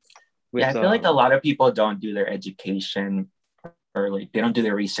 Yeah, I feel like a lot of people don't do their education or like they don't do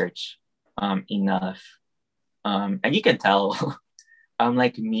their research enough. And you can tell.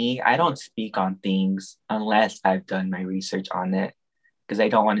 Like me, I don't speak on things unless I've done my research on it because I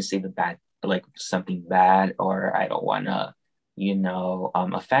don't want to say the bad, like something bad, or I don't want to,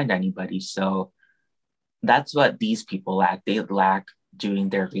 offend anybody. So that's what these people lack. They lack doing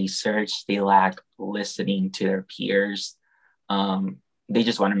their research. They lack listening to their peers. They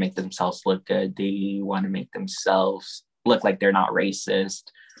just want to make themselves look good. They want to make themselves look like they're not racist.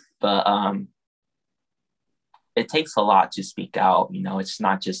 But it takes a lot to speak out. It's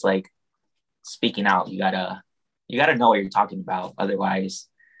not just like speaking out. You gotta know what you're talking about. Otherwise,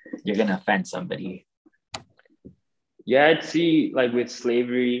 you're gonna offend somebody. Yeah, I'd see like with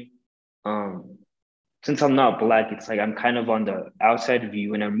slavery, since I'm not Black, it's like I'm kind of on the outside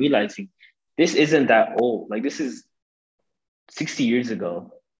view and I'm realizing this isn't that old. Like this is 60 years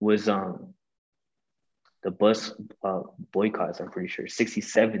ago was the bus boycotts, I'm pretty sure, 60,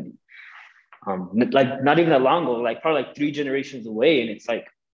 70. Like not even that long ago, like probably like 3 generations away. And it's like,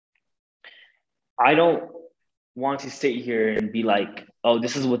 I don't want to sit here and be like, oh,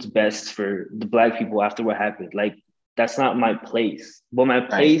 this is what's best for the Black people after what happened. Like, that's not my place. But my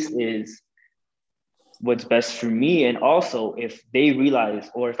place is what's best for me. And also if they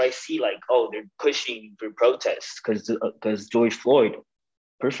realize, or if I see like, oh, they're pushing for protests because George Floyd,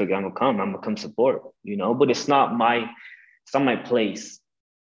 perfect, I'm gonna come support, but it's not my place.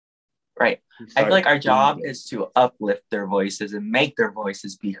 Right. I feel like our job is to uplift their voices and make their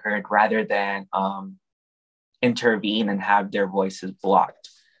voices be heard rather than intervene and have their voices blocked.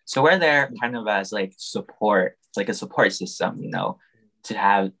 So we're there kind of as like support, like a support system, to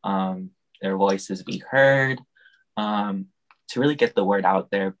have their voices be heard, to really get the word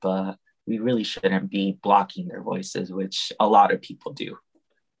out there. But we really shouldn't be blocking their voices, which a lot of people do.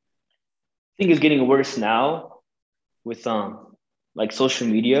 I think it's getting worse now with like social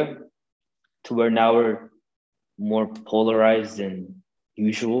media, to where now we're more polarized than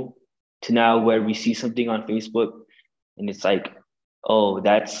usual, to now where we see something on Facebook and it's like, oh,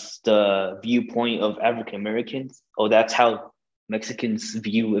 that's the viewpoint of African Americans. Oh, that's how Mexicans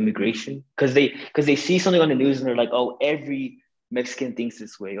view immigration. Because they see something on the news and they're like, oh, every Mexican thinks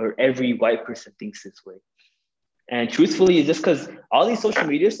this way, or every white person thinks this way. And truthfully, it's just because all these social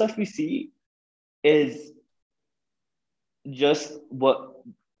media stuff we see is just what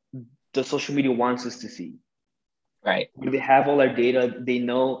the social media wants us to see. Right. They have all our data. They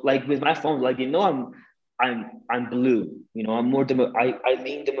know, like with my phone, like they know I'm blue. I'm more I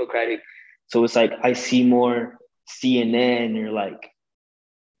lean Democratic, so it's like I see more CNN or like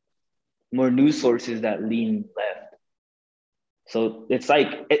more news sources that lean left. So it's like,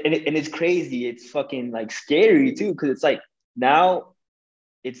 and it's crazy. It's fucking like scary too, because it's like now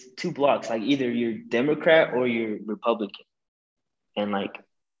it's 2 blocks. Like either you're Democrat or you're Republican, and like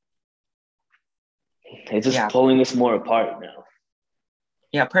it's just pulling us more apart now.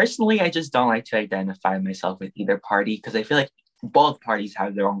 Yeah, personally, I just don't like to identify myself with either party because I feel like both parties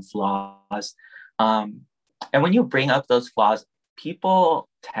have their own flaws. And when you bring up those flaws, people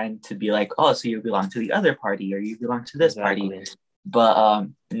tend to be like, oh, so you belong to the other party or you belong to this party. But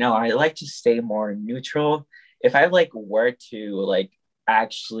no, I like to stay more neutral. If I like were to like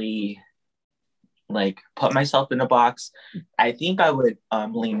actually like put myself in a box, I think I would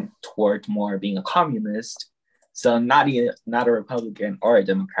lean toward more being a communist. So not a Republican or a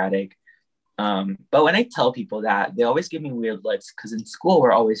Democratic. But when I tell people that, they always give me weird looks because in school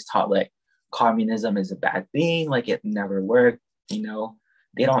we're always taught like communism is a bad thing, like it never worked. They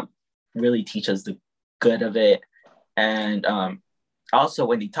don't really teach us the good of it. And also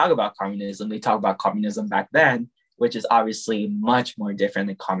when they talk about communism, they talk about communism back then, which is obviously much more different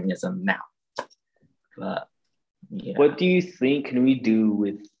than communism now. But yeah. What do you think can we do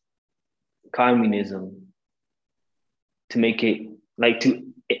with communism to make it like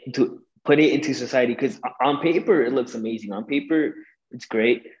to put it into society? Because on paper it looks amazing. On paper it's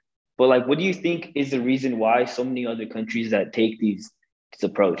great, but like, what do you think is the reason why so many other countries that take this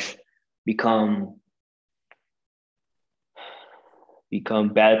approach become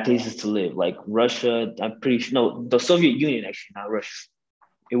bad places to live? Like Russia, I'm pretty sure. No, the Soviet Union, actually, not Russia.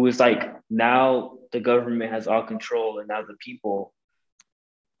 it was like now the government has all control, and now the people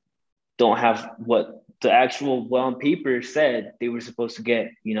don't have what the actual well on paper said they were supposed to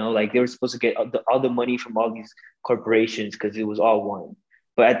get. Like they were supposed to get all the money from all these corporations because it was all one.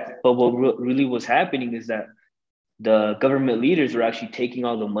 But what really was happening is that the government leaders were actually taking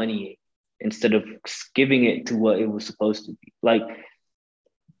all the money instead of giving it to what it was supposed to be. Like,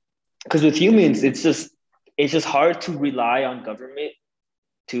 because with humans, it's just hard to rely on government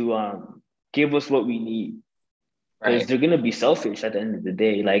to give us what we need, because Right. they're gonna be selfish at the end of the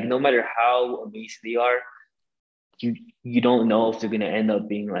day. Like, no matter how amazing they are, you don't know if they're gonna end up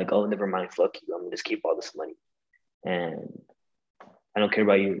being like, oh, never mind, fuck you, I'm gonna just keep all this money, and I don't care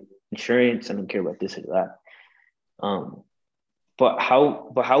about your insurance, I don't care about this or that. But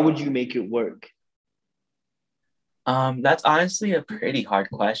how would you make it work? That's honestly a pretty hard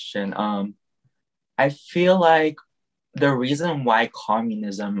question. I feel like the reason why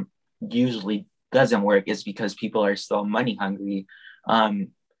communism usually doesn't work is because people are so money hungry.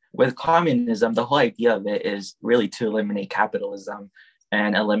 Um, with communism, the whole idea of it is really to eliminate capitalism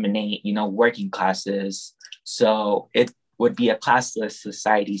and eliminate, working classes. So it would be a classless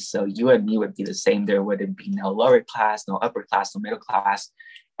society. So you and me would be the same. There wouldn't be no lower class, no upper class, no middle class.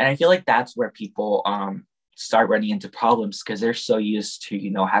 And I feel like that's where people start running into problems because they're so used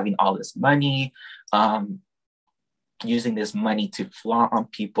to, having all this money, um, using this money to flaunt on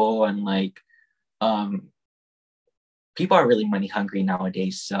people, and like um people are really money hungry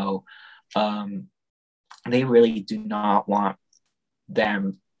nowadays, so um they really do not want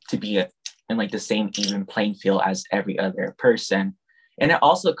them to be in like the same even playing field as every other person. And it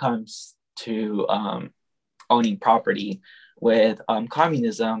also comes to owning property. With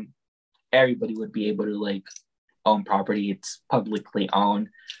communism, everybody would be able to like own property. It's publicly owned,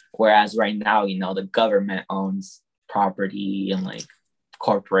 whereas right now, the government owns property and like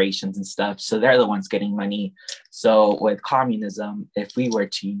corporations and stuff, so they're the ones getting money. So with communism, if we were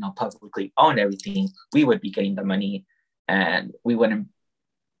to publicly own everything, we would be getting the money, and we wouldn't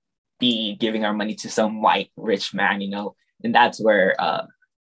be giving our money to some white rich man. And that's where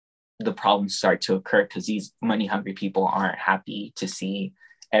the problems start to occur, because these money hungry people aren't happy to see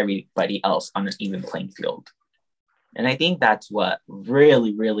everybody else on an even playing field. And I think that's what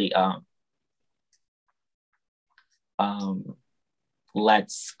really, really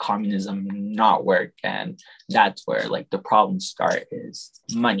lets communism not work. And that's where like the problems start, is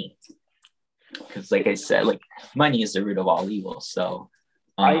money. Because like I said, like money is the root of all evil. So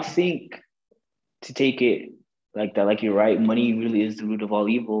I think, to take it like that, like you're right, money really is the root of all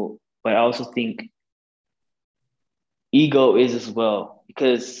evil. But I also think ego is as well,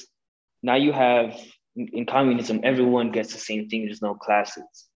 because now you have, in communism, everyone gets the same thing. There's no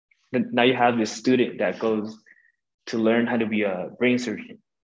classes. Now you have this student that goes to learn how to be a brain surgeon.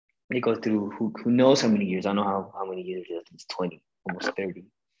 They go through who knows how many years. I don't know how many years. It's 20, almost 30.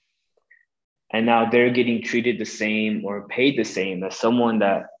 And now they're getting treated the same or paid the same as someone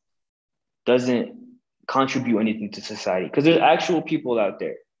that doesn't contribute anything to society. Because there's actual people out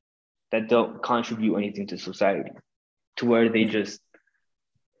there that don't contribute anything to society, to where they just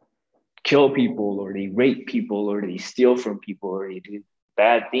kill people, or they rape people, or they steal from people, or they do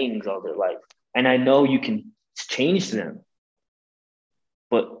bad things all their life. And I know you can change them,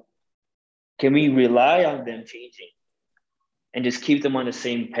 but can we rely on them changing and just keep them on the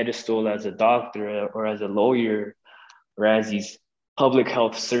same pedestal as a doctor or as a lawyer or as these public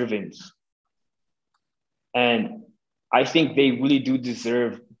health servants? And I think they really do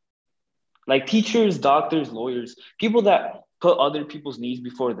deserve, like teachers, doctors, lawyers, people that put other people's needs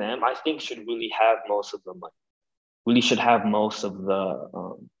before them, I think should really have most of the money, really should have most of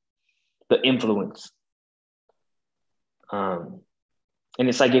the influence. And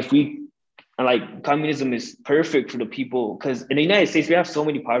it's like, if we, like, communism is perfect for the people, because in the United States we have so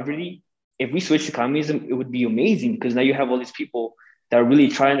many poverty. If we switch to communism, it would be amazing, because now you have all these people that are really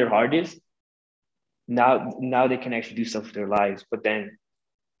trying their hardest. Now they can actually do stuff with their lives. But then,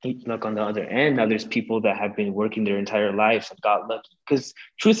 look, on the other end, now there's people that have been working their entire lives and got lucky. Because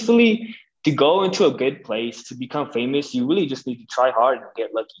truthfully, to go into a good place, to become famous, you really just need to try hard and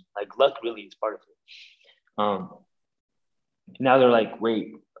get lucky. Like, luck really is part of it. Now they're like,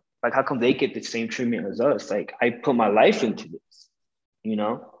 wait, like, how come they get the same treatment as us? Like, I put my life into this, you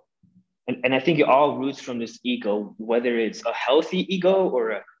know? And I think it all roots from this ego, whether it's a healthy ego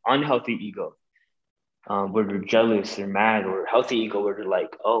or an unhealthy ego, where they're jealous or mad, or healthy ego where they're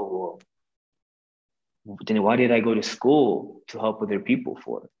like, oh, well, then why did I go to school to help other people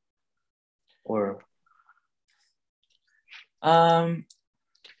for? Or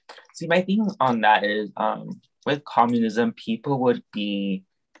see, my thing on that is with communism, people would be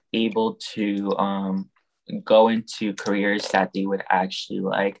able to go into careers that they would actually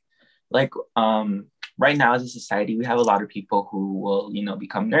like right now as a society we have a lot of people who will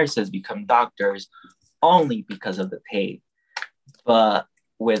become nurses, become doctors only because of the pay. But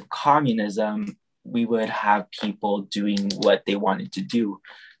with communism we would have people doing what they wanted to do.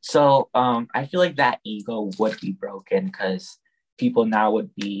 So I feel like that ego would be broken because people now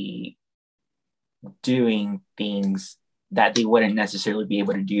would be doing things that they wouldn't necessarily be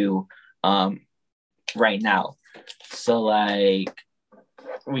able to do right now. So like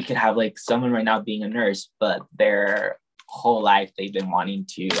we could have like someone right now being a nurse, but their whole life they've been wanting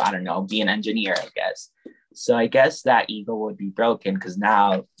to, I don't know, be an engineer, I guess. So I guess that ego would be broken because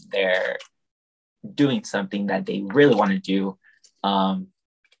now they're doing something that they really want to do,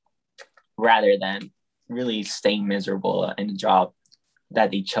 rather than really staying miserable in a job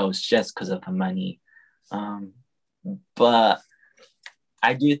that they chose just because of the money. But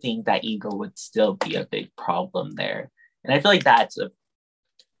I do think that ego would still be a big problem there. And I feel like that's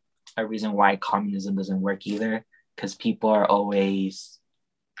a reason why communism doesn't work either, because people are always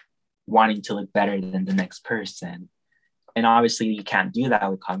wanting to look better than the next person. And obviously you can't do that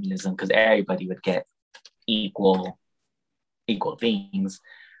with communism because everybody would get equal things.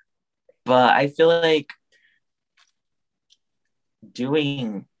 But I feel like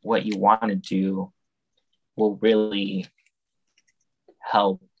doing what you want to do will really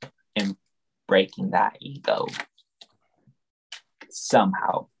help in breaking that ego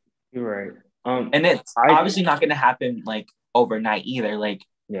somehow. You're right. And it's obviously not going to happen like overnight either. Like,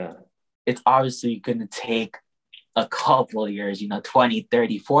 yeah, it's obviously going to take a couple of years, 20,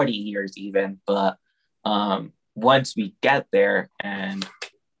 30, 40 years even. But once we get there and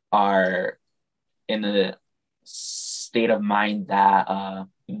are in a state of mind that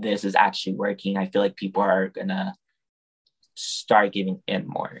this is actually working, I feel like people are going to start giving in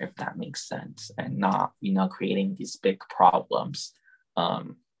more, if that makes sense, and not, creating these big problems,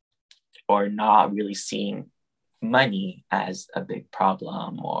 or not really seeing money as a big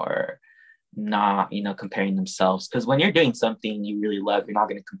problem, or not, comparing themselves. Because when you're doing something you really love, you're not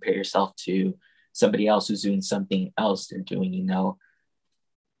going to compare yourself to somebody else who's doing something else they're doing,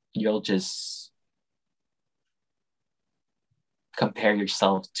 you'll just compare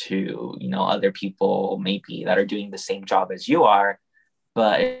yourself to, other people maybe that are doing the same job as you are,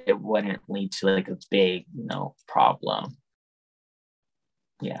 but it wouldn't lead to like a big, problem.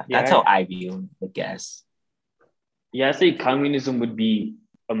 Yeah, that's how I view, I guess. Yeah, I say communism would be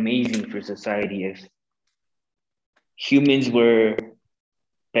amazing for society if humans were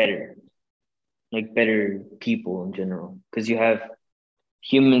better, like better people in general. Because you have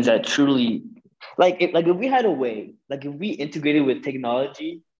humans that truly, if we had a way, like if we integrated with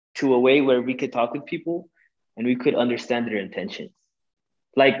technology to a way where we could talk with people and we could understand their intentions.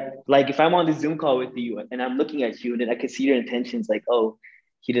 Like if I'm on the Zoom call with you and I'm looking at you and then I can see your intentions, like, oh,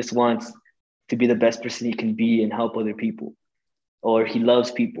 he just wants to be the best person he can be and help other people, or he loves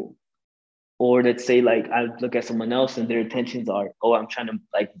people. Or let's say like I look at someone else and their intentions are, oh, I'm trying to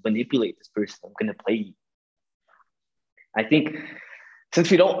like manipulate this person. I'm gonna play you. I think since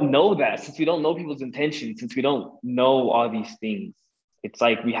we don't know that, since we don't know people's intentions, since we don't know all these things, it's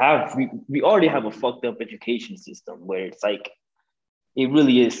like we already have a fucked up education system where it's like it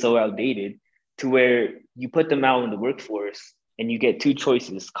really is so outdated to where you put them out in the workforce and you get two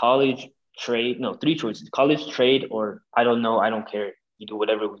choices: college, trade, no, three choices: college, trade, or I don't know, I don't care. You do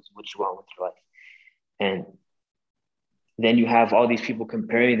whatever what you want with your life. And then you have all these people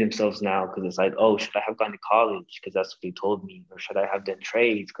comparing themselves now because it's like, oh, should I have gone to college because that's what they told me, or should I have done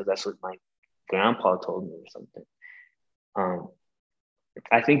trades because that's what my grandpa told me, or something.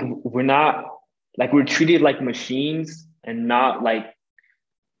 I think we're not like we're treated like machines and not like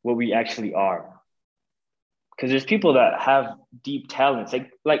what we actually are. Because there's people that have deep talents.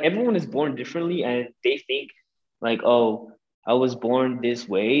 Like everyone is born differently, and they think like, oh, I was born this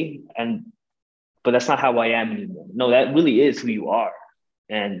way, but that's not how I am anymore. No, that really is who you are.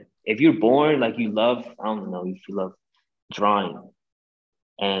 And if you're born like you love, I don't know, if you love drawing,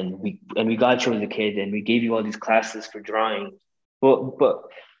 and we got you as a kid, and we gave you all these classes for drawing. But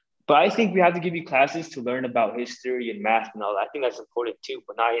I think we have to give you classes to learn about history and math and all that. I think that's important too,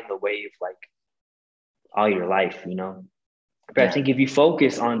 but not in the way of like all your life, But yeah. I think if you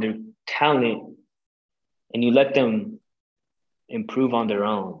focus on their talent and you let them improve on their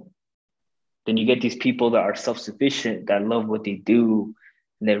own, then you get these people that are self-sufficient, that love what they do,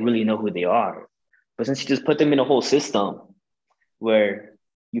 and that really know who they are. But since you just put them in a whole system where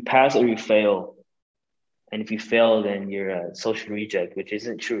you pass or you fail, and if you fail, then you're a social reject, which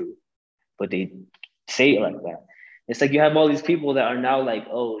isn't true, but they say it like that. It's like you have all these people that are now like,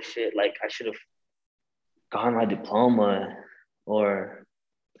 oh shit, like I should have gotten my diploma, or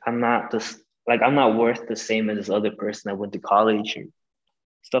I'm not this, like I'm not worth the same as this other person that went to college or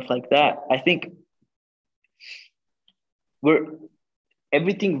stuff like that. I think we're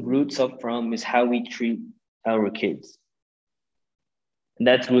everything roots up from is how we treat our kids. And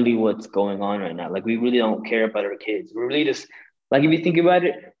that's really what's going on right now. Like we really don't care about our kids. We're really just like if you think about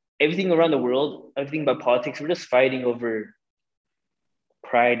it, everything around the world, everything about politics, we're just fighting over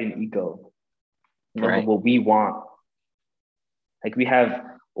pride and ego and over Right. what we want. Like we have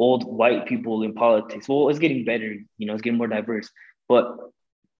old white people in politics. Well, it's getting better, it's getting more diverse. But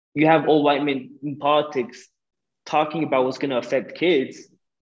you have old white men in politics talking about what's going to affect kids,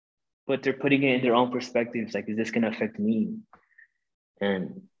 but they're putting it in their own perspectives. Like, is this going to affect me?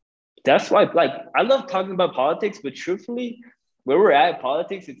 And that's why, like, I love talking about politics, but truthfully, where we're at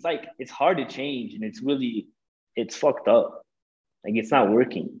politics, it's like, it's hard to change and it's fucked up. Like, it's not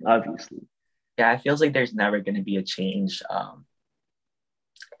working, obviously. Yeah, it feels like there's never going to be a change.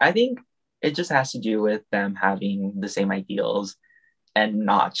 I think it just has to do with them having the same ideals and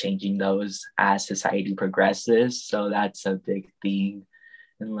not changing those as society progresses. So that's a big thing.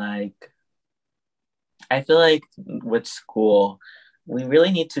 And like, I feel like with school, we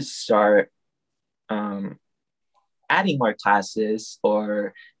really need to start adding more classes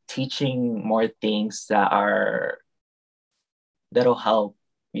or teaching more things that'll help,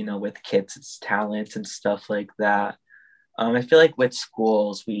 with kids' talents and stuff like that. I feel like with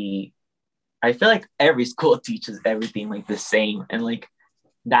schools, I feel like every school teaches everything like the same, and like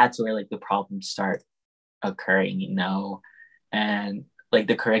that's where like the problems start occurring, and like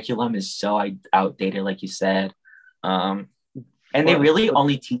the curriculum is so outdated, like you said, and they really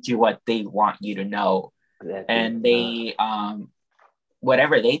only teach you what they want you to know, Exactly. and they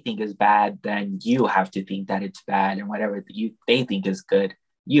whatever they think is bad, then you have to think that it's bad, and whatever they think is good,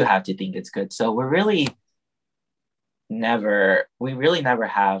 you have to think it's good. So we really never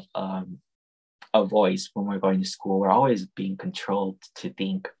have a voice when we're going to school. We're always being controlled to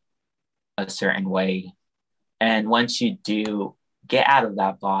think a certain way. And once you do get out of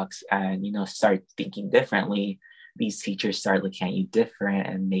that box and, start thinking differently, these teachers start looking at you different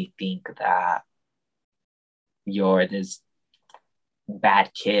and they think that you're this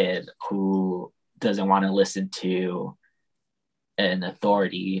bad kid who doesn't want to listen to an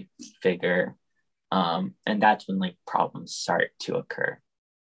authority figure. And that's when like problems start to occur.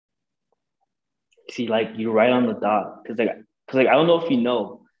 See, like you're right on the dot. Cause I don't know if you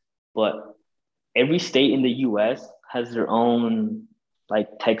know, but every state in the US has their own like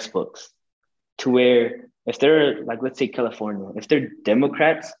textbooks to where if they're like, let's say California, if they're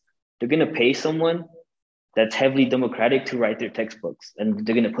Democrats, they're gonna pay someone that's heavily Democratic to write their textbooks, and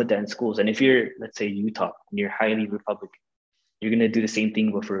they're gonna put that in schools. And if you're, let's say Utah, and you're highly Republican, you're gonna do the same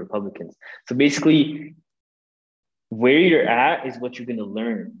thing but for Republicans. So basically, where you're at is what you're gonna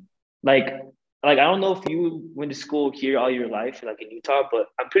learn. Like, I don't know if you went to school here all your life, like in Utah, but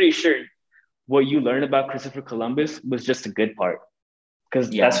I'm pretty sure what you learned about Christopher Columbus was just a good part. Because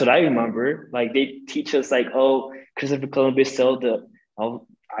that's what I remember. Like they teach us like, oh, Christopher Columbus sailed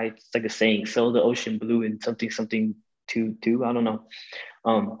it's like a saying, sail the ocean blue in something two. I don't know.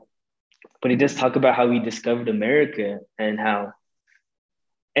 But he does talk about how he discovered America and how,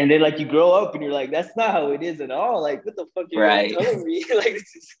 and then like you grow up and you're like, that's not how it is at all. Like, what the fuck are you telling me? Like,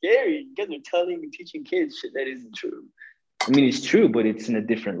 this is scary. You guys are teaching kids shit that isn't true. I mean, it's true, but it's in a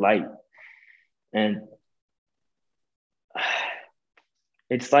different light. And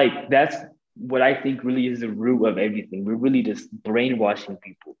it's like, that's what I think really is the root of everything. We're really just brainwashing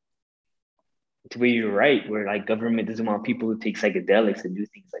people. To where you're right, where like government doesn't want people to take psychedelics and do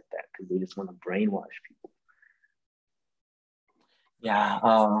things like that because they just want to brainwash people. Yeah.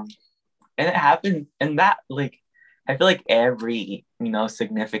 And it happened, and that like I feel like every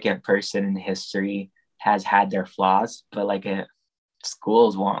significant person in history has had their flaws, but like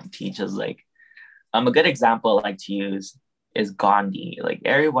schools won't teach us. Like a good example I like to use is Gandhi. Like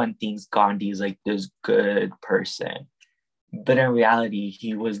everyone thinks Gandhi is like this good person, but in reality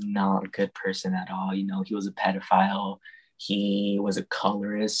he was not a good person at all. He was a pedophile, he was a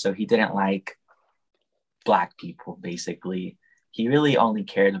colorist, so he didn't like Black people. Basically, he really only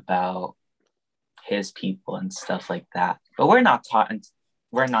cared about his people and stuff like that. But we're not taught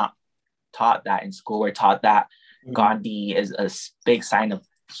that in school. We're taught that Gandhi is a big sign of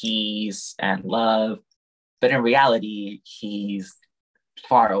peace and love, but in reality he's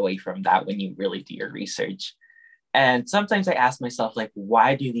far away from that when you really do your research. And sometimes I ask myself, like,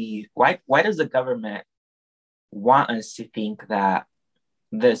 why does the government want us to think that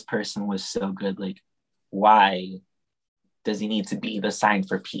this person was so good? Like, why does he need to be the sign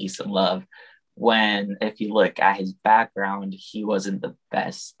for peace and love? When if you look at his background, he wasn't the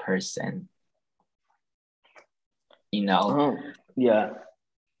best person, you know. Yeah.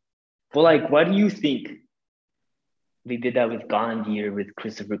 Well, like, why do you think they did that with Gandhi or with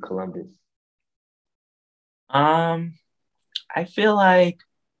Christopher Columbus? Um, I feel like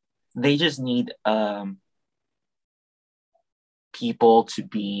they just need people to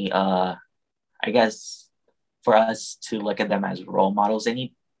be I guess for us to look at them as role models. They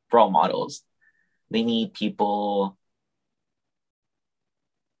need role models. They need people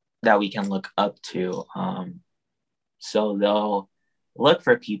that we can look up to. So they'll look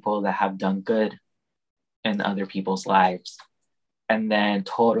for people that have done good in other people's lives and then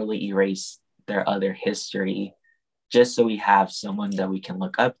totally erase their other history just so we have someone that we can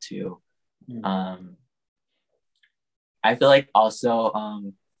look up to. I feel like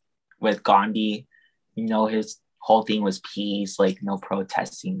also with Gandhi, his whole thing was peace, like no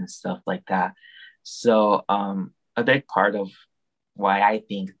protesting and stuff like that. So a big part of why I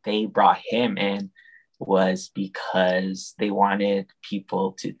think they brought him in was because they wanted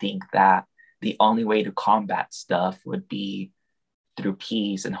people to think that the only way to combat stuff would be through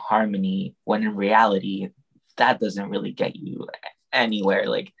peace and harmony, when in reality, that doesn't really get you anywhere.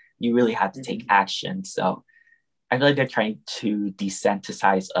 Like, you really have to take action. So I feel like they're trying to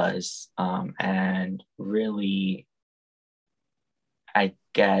desensitize us and really, I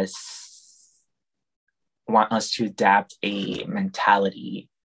guess, want us to adapt a mentality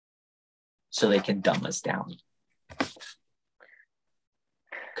so they can dumb us down.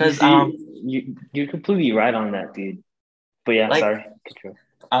 Because you're completely right on that, dude. But yeah, like, sorry.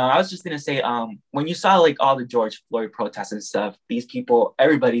 I was just gonna say, when you saw like all the George Floyd protests and stuff, these people,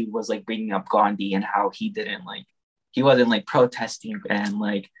 everybody was like bringing up Gandhi and how he wasn't like protesting and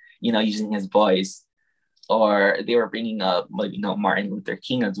like, using his voice, or they were bringing up like, Martin Luther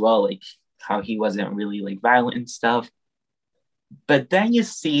King as well, like how he wasn't really like violent and stuff. But then you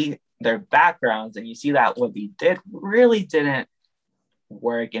see their backgrounds and you see that what they did really didn't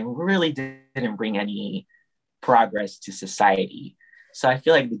work and really didn't bring any progress to society. So I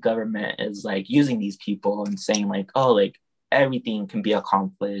feel like the government is like using these people and saying like, oh, like everything can be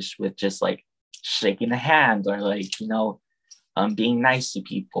accomplished with just like shaking a hand or like, being nice to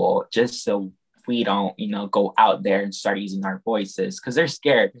people, just so we don't, go out there and start using our voices, because they're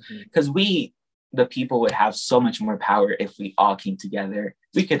scared. Because the people would have so much more power if we all came together.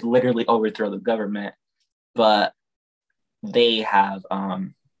 We could literally overthrow the government, but they have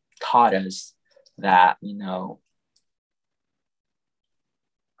taught us that,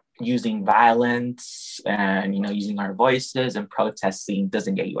 using violence and, using our voices and protesting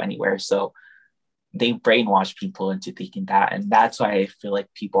doesn't get you anywhere. So they brainwash people into thinking that. And that's why I feel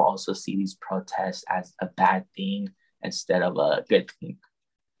like people also see these protests as a bad thing instead of a good thing.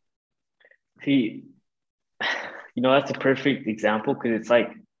 See, that's a perfect example, because it's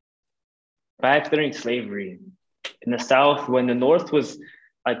like back during slavery in the South, when the North was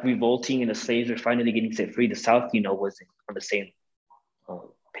like revolting and the slaves were finally getting set free, the South, wasn't on the same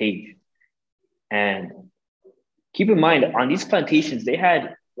page. And keep in mind, on these plantations, they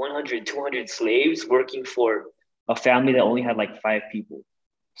had 100, 200 slaves working for a family that only had like 5 people.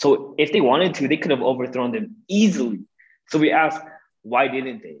 So if they wanted to, they could have overthrown them easily. So we asked, why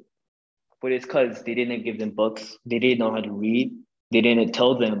didn't they? But it's because they didn't give them books. They didn't know how to read. They didn't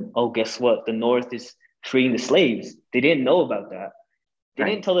tell them, oh, guess what? The North is freeing the slaves. They didn't know about that. They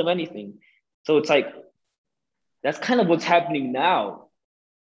didn't tell them anything. So it's like, that's kind of what's happening now.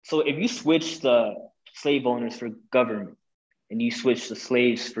 So if you switch the slave owners for government and you switch the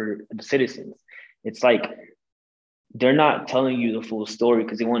slaves for the citizens, it's like they're not telling you the full story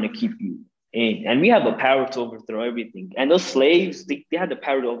because they want to keep you in. And we have the power to overthrow everything. And those slaves, they had the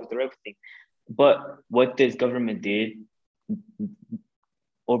power to overthrow everything. But what this government did,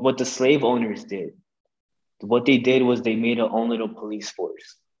 or what the slave owners did, what they did was they made their own little police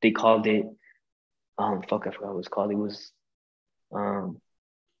force. They called it, I forgot what it was called. It was,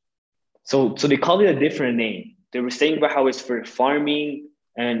 so they called it a different name. They were saying about how it's for farming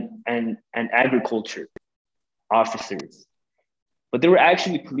and agriculture officers. But there were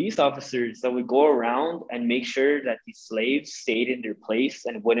actually police officers that would go around and make sure that these slaves stayed in their place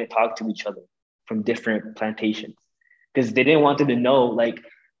and wouldn't talk to each other from different plantations. Because they didn't want them to know, like,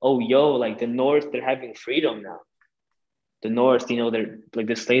 oh, like the North, they're having freedom now. The North, they're like,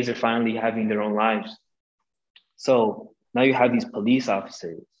 the slaves are finally having their own lives. So now you have these police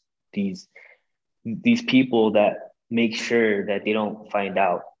officers, these people that make sure that they don't find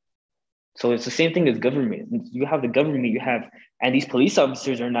out. So it's the same thing as government. You have the government, and these police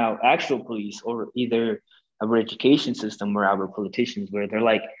officers are now actual police, or either our education system or our politicians, where they're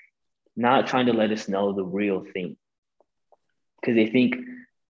like not trying to let us know the real thing because they think,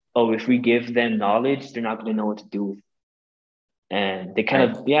 oh, if we give them knowledge, they're not going to know what to do with it. And they kind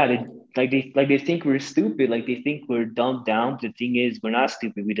Right. of, yeah, they think we're stupid, like they think we're dumbed down. The thing is, we're not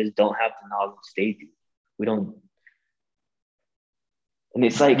stupid. We just don't have the knowledge they do. We don't, and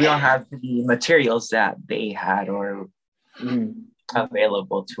it's like We don't have the materials that they had or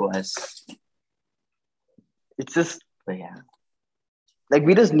available to us. it's just But yeah. like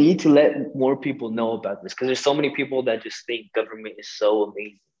we just need to let more people know about this because there's so many people that just think government is so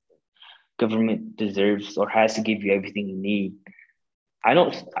amazing. Government deserves or has to give you everything you need. I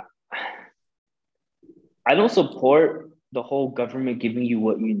don't I don't support the whole government giving you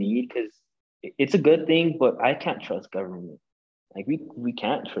what you need because it's a good thing, but I can't trust government. Like we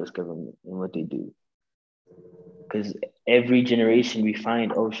can't trust government and what they do because every generation we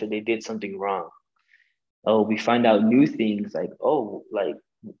find, oh shit, they did something wrong. Oh, we find out new things like, oh, like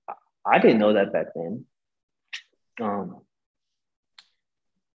I didn't know that back then. Um,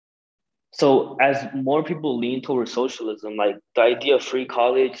 so as more people lean towards socialism, like the idea of free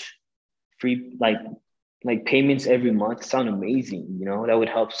college, free like payments every month sound amazing, you know, that would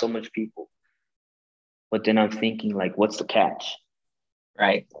help so much people. But then I'm thinking like, what's the catch?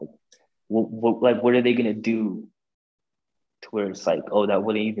 Right. What are they gonna do to where it's like, oh, that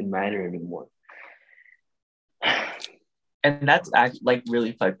wouldn't even matter anymore? And that's actually like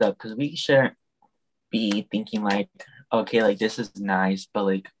really fucked up because we shouldn't be thinking like, okay, like this is nice, but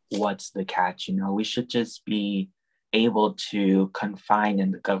like what's the catch? You know, we should just be able to confine in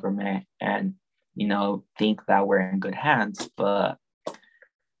the government and, you know, think that we're in good hands, but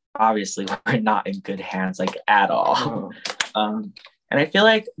obviously we're not in good hands like at all. No. And I feel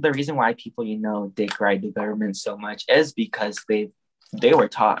like the reason why people, you know, dick ride the government so much is because they were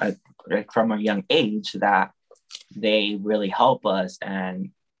taught like from a young age that they really help us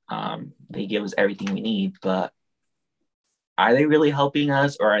and they give us everything we need. But are they really helping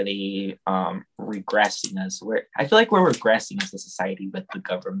us or are they regressing us? I feel like we're regressing as a society with the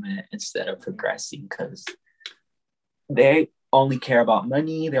government instead of progressing because they only care about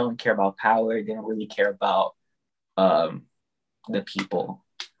money. They only care about power. They don't really care about the people.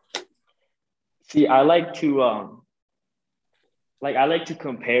 See, I like to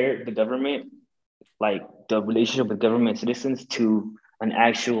compare the government, like the relationship with government citizens, to an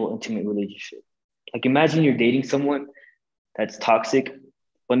actual intimate relationship. Like imagine you're dating someone that's toxic,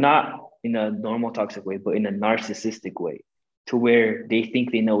 but not in a normal toxic way, but in a narcissistic way, to where they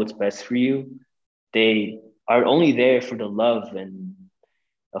think they know what's best for you. They are only there for the love and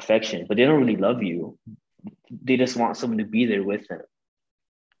affection, but they don't really love you. They just want someone to be there with them.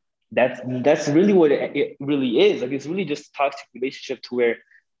 That's really what it really is. Like it's really just a toxic relationship to where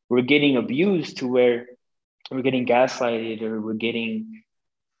we're getting abused, to where we're getting gaslighted, or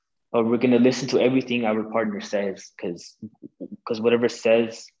we're gonna listen to everything our partner says because whatever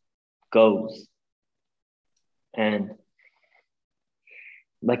says goes. And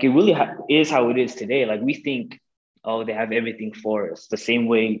like it really is how it is today. Like we think, oh, they have everything for us. The same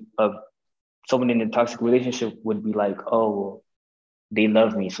way of someone in a toxic relationship would be like, oh, well, they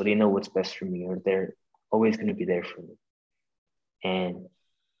love me, so they know what's best for me, or they're always going to be there for me. And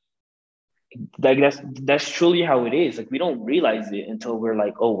like that's truly how it is. Like we don't realize it until we're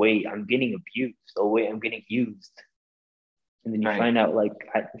like, oh wait, I'm getting abused. Oh wait, I'm getting used. And then you Right. find out like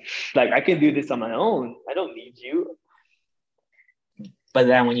I can do this on my own. I don't need you. But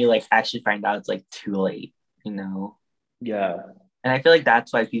then when you like actually find out, it's like too late, you know? Yeah. And I feel like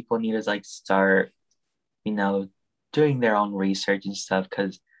that's why people need to like start, you know, doing their own research and stuff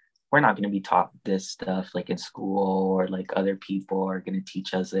because we're not going to be taught this stuff like in school or like other people are going to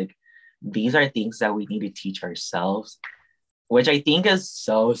teach us. Like these are things that we need to teach ourselves, which I think is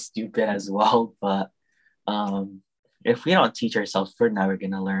so stupid as well. But if we don't teach ourselves, we're never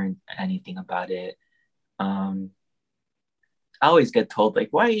going to learn anything about it. I always get told like,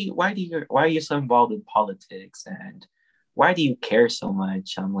 why are you so involved in politics and why do you care so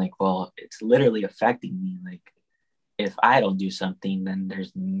much? I'm like, well, it's literally affecting me. Like, if I don't do something, then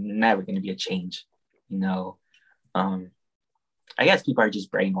there's never going to be a change, you know? I guess people are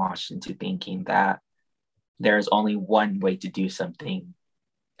just brainwashed into thinking that there's only one way to do something.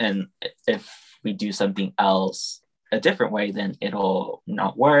 And if we do something else a different way, then it'll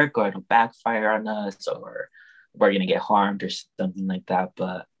not work or it'll backfire on us or we're going to get harmed or something like that.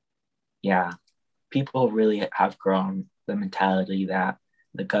 But yeah, people really have grown the mentality that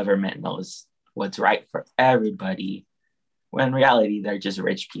the government knows what's right for everybody, when in reality, they're just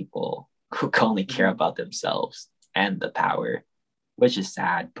rich people who only care about themselves and the power, which is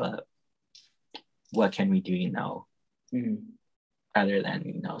sad, but what can we do, Mm-hmm. rather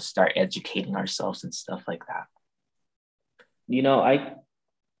than, start educating ourselves and stuff like that. You know, I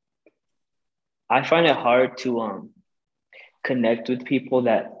find it hard to connect with people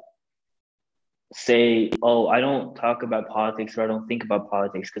that say, "Oh, I don't talk about politics or I don't think about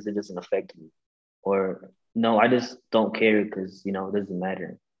politics because it doesn't affect me," or "No, I just don't care because it doesn't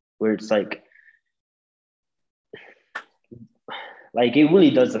matter." Where it's like it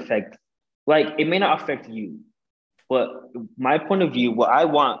really does affect. Like it may not affect you, but my point of view, what I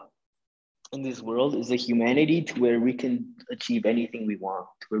want in this world is a humanity to where we can achieve anything we want,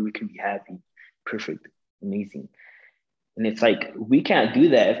 to where we can be happy, perfect, amazing. And it's like we can't do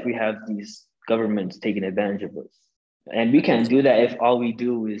that if we have these governments taking advantage of us. And we can't do that if all we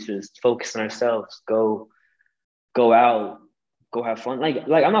do is just focus on ourselves, go out, go have fun.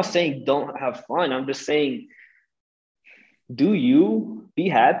 Like I'm not saying don't have fun. I'm just saying do you be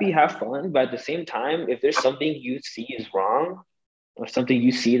happy, have fun, but at the same time, if there's something you see is wrong or something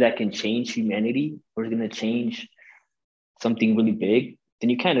you see that can change humanity or is going to change something really big, then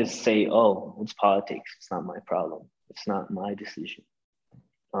you kind of say, "Oh, it's politics. It's not my problem. It's not my decision."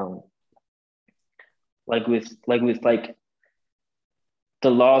 Um, like the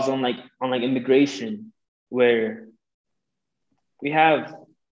laws on immigration, where we have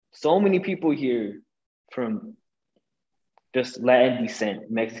so many people here from just Latin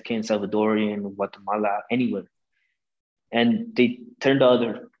descent, Mexican, Salvadorian, Guatemala, anywhere, and they turn the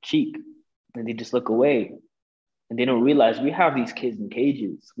other cheek and they just look away and they don't realize we have these kids in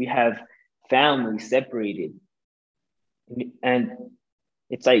cages. We have families separated. And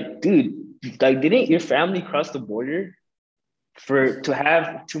it's like, dude, like, didn't your family cross the border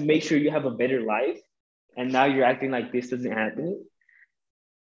to make sure you have a better life? And now you're acting like this doesn't happen.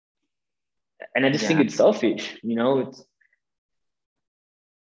 And I just think Yeah. it's selfish, it's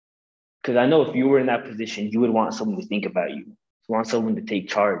because I know if you were in that position, you would want someone to think about you, want someone to take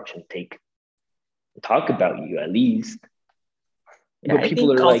charge and talk about you at least. Yeah, But I people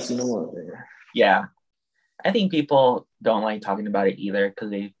think are like, also, yeah, I think people don't like talking about it either because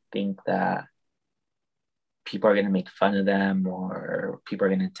they think that people are going to make fun of them or people are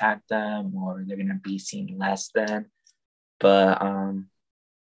going to attack them or they're going to be seen less than. But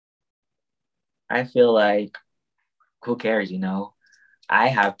I feel like who cares, I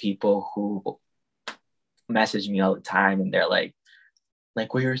have people who message me all the time and they're like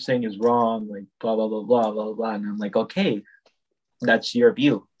what you're saying is wrong, like blah, blah, blah, blah, blah, blah. And I'm like, okay, that's your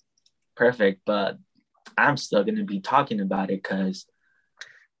view. Perfect. But I'm still going to be talking about it because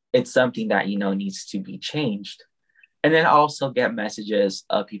it's something that, needs to be changed. And then I also get messages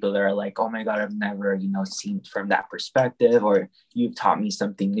of people that are like, oh my God, I've never, seen it from that perspective, or you've taught me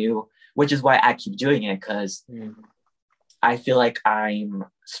something new, which is why I keep doing it because I feel like I'm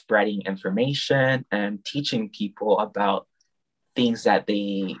spreading information and teaching people about things that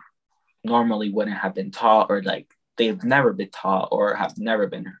they normally wouldn't have been taught or like they've never been taught or have never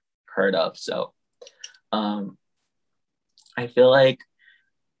been heard of. So I feel like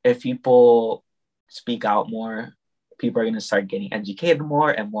if people speak out more, people are going to start getting educated more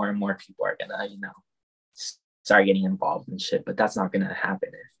and more people are going to, start getting involved in shit. But that's not going to happen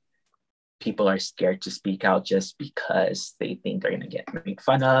if people are scared to speak out just because they think they're going to get made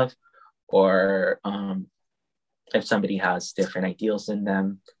fun of or if somebody has different ideals than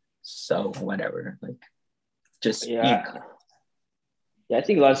them. So whatever, like just yeah. Yeah, I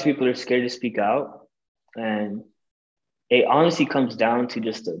think a lot of people are scared to speak out. And it honestly comes down to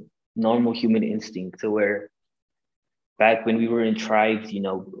just a normal human instinct to where back when we were in tribes,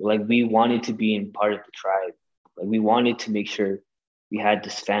 like we wanted to be in part of the tribe. Like we wanted to make sure we had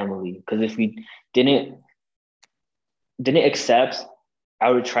this family. Because if we didn't didn't accept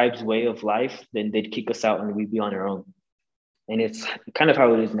our tribe's way of life, then they'd kick us out and we'd be on our own. And it's kind of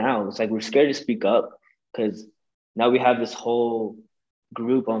how it is now. It's like we're scared to speak up because now we have this whole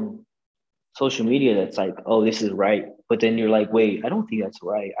group on social media that's like, "Oh, this is right." But then you're like, "Wait, I don't think that's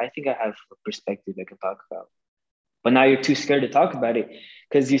right. I think I have a perspective I can talk about." But now you're too scared to talk about it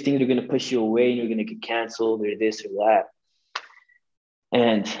because you think they're going to push you away and you're going to get canceled or this or that.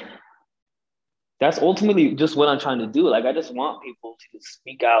 And that's ultimately just what I'm trying to do. Like, I just want people to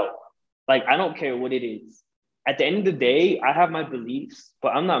speak out. Like, I don't care what it is. At the end of the day, I have my beliefs, but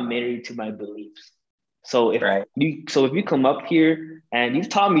I'm not married to my beliefs. So right. if you come up here and you've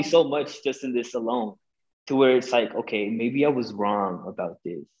taught me so much just in this alone, to where it's like, okay, maybe I was wrong about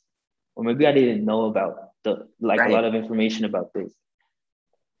this, or maybe I didn't know about a Right. lot of information about this.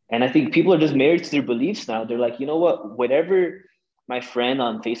 And I think people are just married to their beliefs now. They're like, you know what, whatever my friend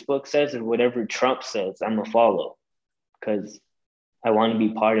on Facebook says or whatever Trump says, I'm gonna follow because I want to be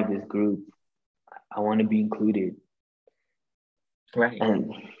part of this group. I want to be included. Right.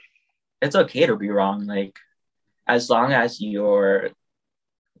 And it's okay to be wrong. Like, as long as you're,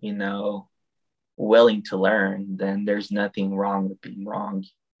 you know, willing to learn, then there's nothing wrong with being wrong.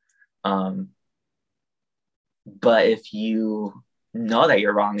 But if you know that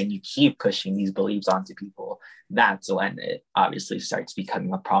you're wrong and you keep pushing these beliefs onto people, that's when it obviously starts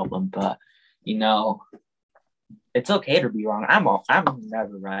becoming a problem. But, you know, it's okay to be wrong. I'm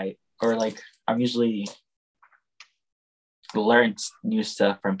never right. Or like, I'm usually learn new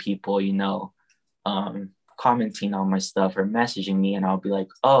stuff from people, you know, commenting on my stuff or messaging me, and I'll be like,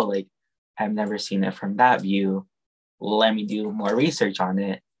 oh, like, I've never seen it from that view. Let me do more research on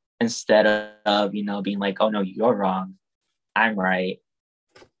it, instead of, you know, being like, oh no, you're wrong, I'm right.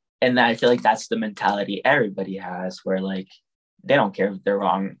 And I feel like that's the mentality everybody has, where like they don't care if they're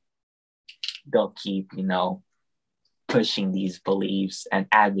wrong. They'll keep, you know, pushing these beliefs and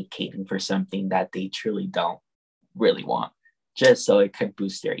advocating for something that they truly don't really want, just so it could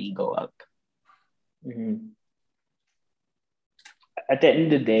boost their ego up. mm-hmm. At the end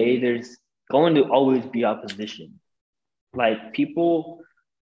of the day, there's going to always be opposition. Like, people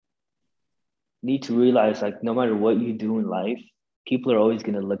need to realize, like, no matter what you do in life, people are always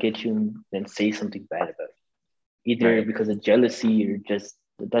going to look at you and say something bad about you, either Right. because of jealousy or just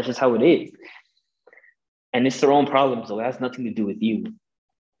that's just how it is. And it's their own problem, so it has nothing to do with you.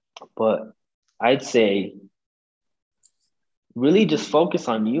 But I'd say really just focus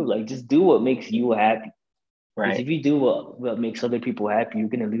on you. Like, just do what makes you happy. Because Right. if you do what makes other people happy, you're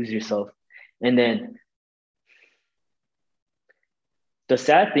gonna lose yourself. And then the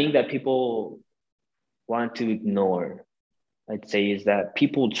sad thing that people want to ignore, I'd say, is that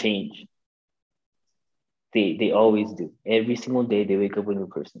people change. They always do. Every single day they wake up with a new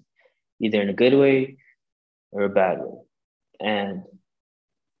person, either in a good way or a bad way. And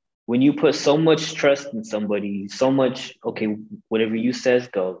when you put so much trust in somebody, so much, okay, whatever you says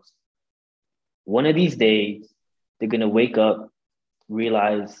goes. One of these days, they're gonna wake up,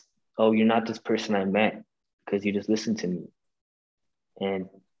 realize, oh, you're not this person I met because you just listened to me. And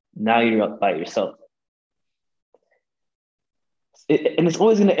now you're up by yourself. And it's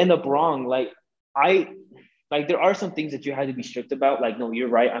always gonna end up wrong. I like there are some things that you have to be strict about. Like, no, you're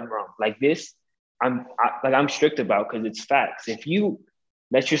right, I'm wrong. Like this, I'm strict about because it's facts. If you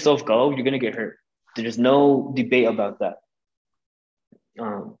let yourself go, you're gonna get hurt. There's no debate about that.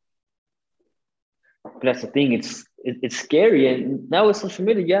 Um, but that's the thing. It's scary, and now with social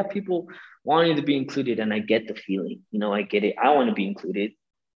media, yeah, people wanting to be included, and I get the feeling. You know, I get it. I want to be included.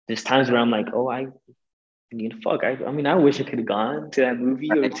 There's times where I'm like, oh, I mean, fuck. I mean, I wish I could have gone to that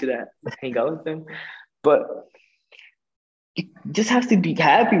movie or Right. to that hang out with them, but you just have to be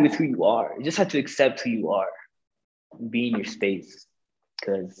happy with who you are. You just have to accept who you are, and be in your space,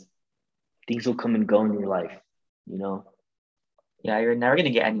 because things will come and go in your life. You know. Yeah, you're never going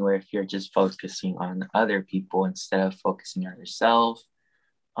to get anywhere if you're just focusing on other people instead of focusing on yourself.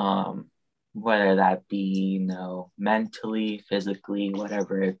 Um, whether that be, you know, mentally, physically,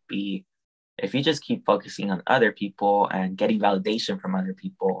 whatever it be. If you just keep focusing on other people and getting validation from other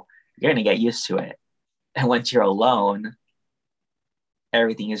people, you're going to get used to it. And once you're alone,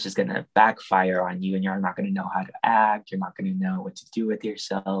 everything is just going to backfire on you, and you're not going to know how to act. You're not going to know what to do with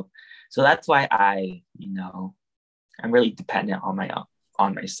yourself. So that's why I'm really dependent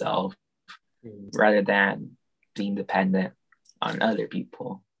on myself rather than being dependent on other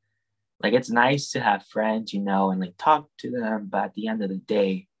people. Like, it's nice to have friends, you know, and like talk to them, but at the end of the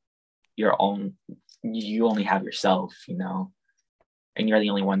day, you only have yourself, you know, and you're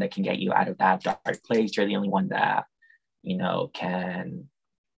the only one that can get you out of that dark place. You're the only one that, you know, can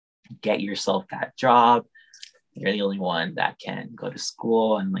get yourself that job. You're the only one that can go to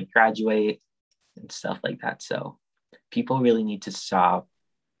school and like graduate and stuff like that. So people really need to stop,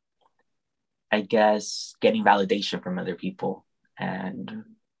 I guess, getting validation from other people and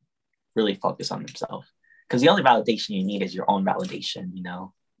really focus on themselves. Because the only validation you need is your own validation, you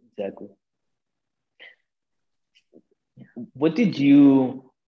know? Exactly. What did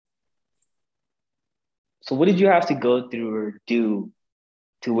you what did you have to go through or do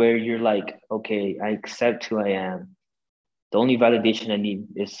to where you're like, okay, I accept who I am. The only validation I need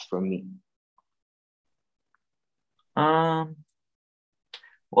is from me. Um,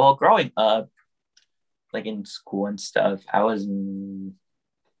 well, growing up, like in school and stuff, I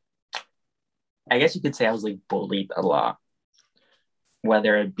guess you could say I was like bullied a lot,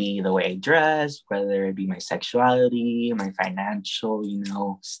 whether it be the way I dress, whether it be my sexuality, my financial, you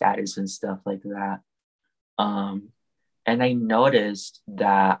know, status and stuff like that. Um, and I noticed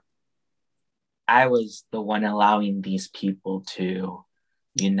that I was the one allowing these people to,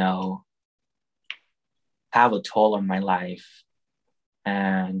 you know, have a toll on my life.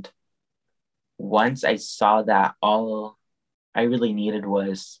 And once I saw that all I really needed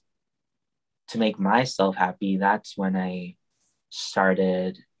was to make myself happy, that's when I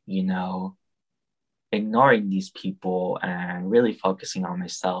started, ignoring these people and really focusing on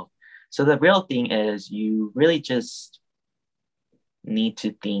myself. So the real thing is you really just need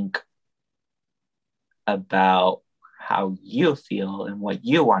to think about how you feel and what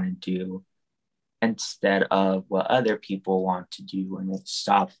you want to do instead of what other people want to do, and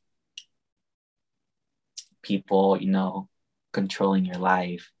stop people, controlling your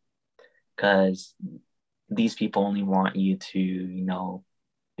life, because these people only want you to,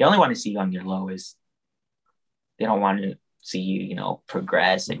 they only want to see you on your lowest. They don't want to see you,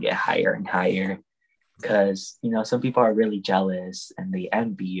 progress and get higher and higher, because, some people are really jealous and they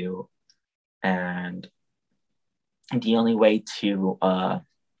envy you. And the only way to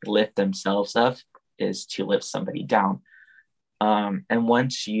lift themselves up is to lift somebody down. And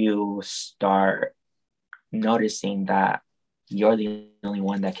once you start noticing that you're the only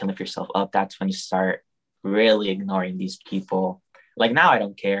one that can lift yourself up, that's when you start really ignoring these people. Like now I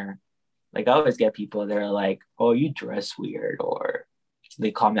don't care. Like I always get people that are like, oh, you dress weird, or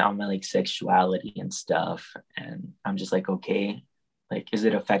they comment on my like sexuality and stuff. And I'm just like, okay, like, is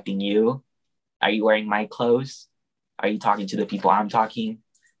it affecting you? Are you wearing my clothes? Are you talking to the people I'm talking?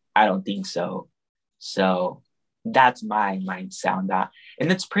 I don't think so. So that's my mindset on that.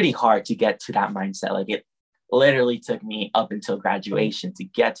 And it's pretty hard to get to that mindset. Like it literally took me up until graduation to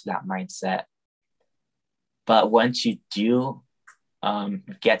get to that mindset. But once you do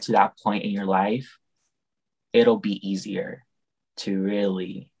get to that point in your life, it'll be easier to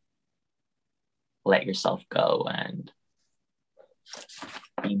really let yourself go and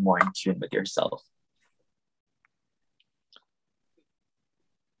be more in tune with yourself.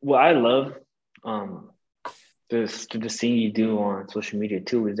 What I love this thing you do on social media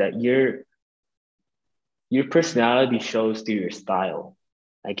too is that your personality shows through your style.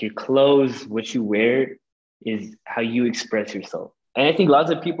 Like your clothes, what you wear is how you express yourself. And I think lots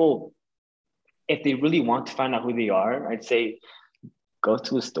of people, if they really want to find out who they are, I'd say go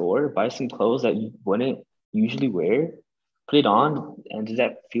to a store, buy some clothes that you wouldn't usually wear, put it on, and does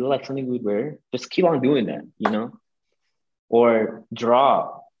that feel like something you would wear? Just keep on doing that. Or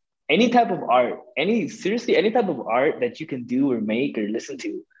draw any type of art, any type of art that you can do or make or listen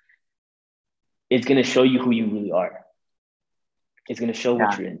to, it's gonna show you who you really are. It's gonna show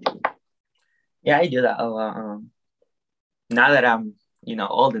what you're into. Yeah, I do that a lot. Now that I'm,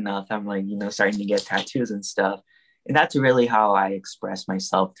 old enough, I'm like, starting to get tattoos and stuff. And that's really how I express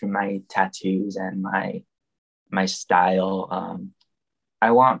myself, through my tattoos and my style.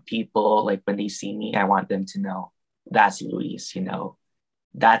 I want people, like, when they see me, I want them to know that's Luis,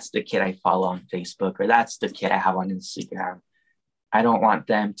 that's the kid I follow on Facebook, or that's the kid I have on Instagram. I don't want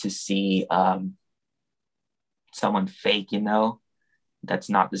them to see someone fake, that's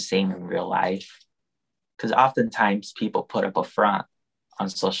not the same in real life. Because oftentimes people put up a front on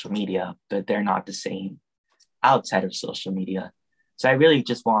social media, but they're not the same outside of social media. So I really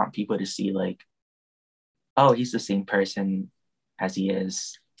just want people to see, like, oh, he's the same person as he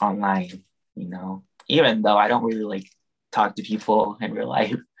is online, even though I don't really like talk to people in real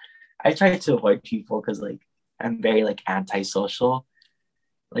life. I try to avoid people because like I'm very like antisocial.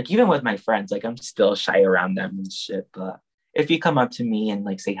 Like even with my friends, like I'm still shy around them and shit. But if you come up to me and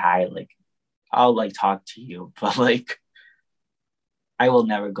like say hi, like I'll like talk to you. But like I will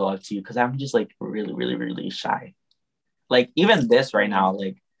never go up to you because I'm just like really, really, really shy. Like even this right now,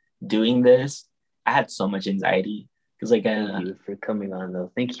 like doing this, I had so much anxiety because like thank you for coming on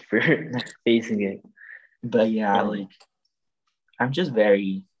though. Thank you for facing it. But yeah, like I'm just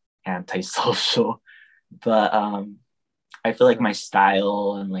very antisocial. But I feel like my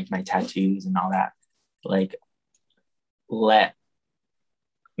style and like my tattoos and all that, like let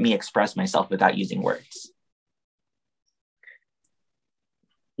me express myself without using words.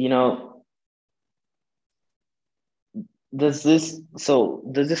 Does this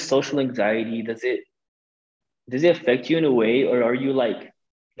social anxiety, does it affect you in a way, or are you like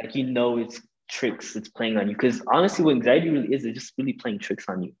it's tricks it's playing on you? Because honestly, what anxiety really is, it's just really playing tricks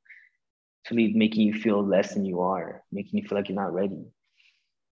on you. It's really making you feel less than you are, making you feel like you're not ready.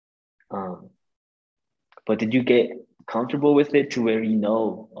 But did you get comfortable with it to where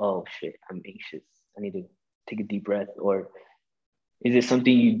oh shit, I'm anxious, I need to take a deep breath? Or is it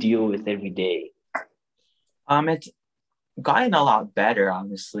something you deal with every day? It's gotten a lot better,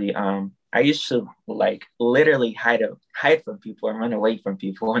 honestly. I used to like literally hide from people and run away from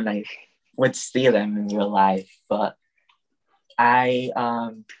people when I would see them in real life. But I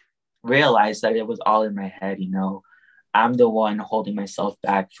realized that it was all in my head, I'm the one holding myself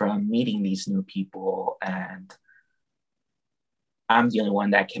back from meeting these new people, and I'm the only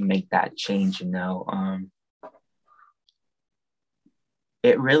one that can make that change.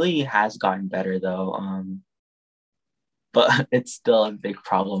 It really has gotten better though, but it's still a big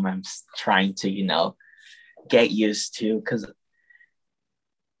problem I'm trying to get used to, because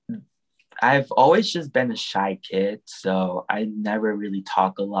I've always just been a shy kid, so I never really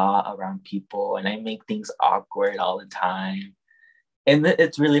talk a lot around people, and I make things awkward all the time. And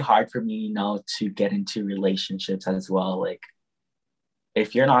it's really hard for me to get into relationships as well. Like,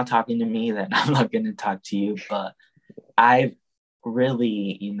 if you're not talking to me, then I'm not going to talk to you. But I've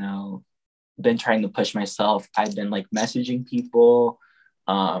really been trying to push myself. I've been like messaging people,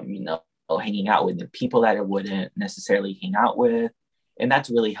 hanging out with the people that I wouldn't necessarily hang out with. And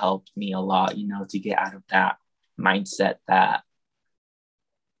that's really helped me a lot to get out of that mindset that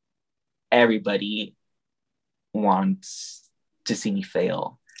everybody wants to see me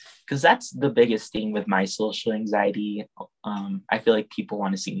fail. Because that's the biggest thing with my social anxiety. I feel like people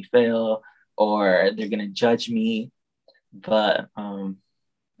want to see me fail, or they're going to judge me. But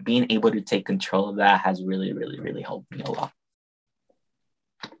being able to take control of that has really, really, really helped me a lot.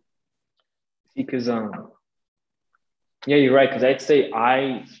 Because yeah, you're right. Because I'd say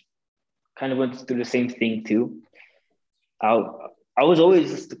I kind of went through the same thing too. I I was always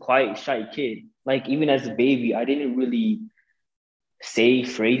just a quiet, shy kid. Like even as a baby, I didn't really say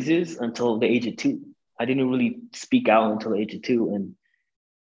phrases until the age of 2. I didn't really speak out until the age of 2, and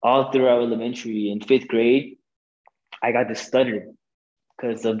all throughout elementary and 5th grade, I got to stutter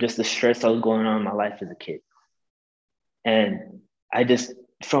because of just the stress that was going on in my life as a kid. And I just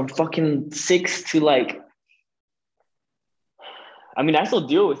from fucking 6 to like, I mean, I still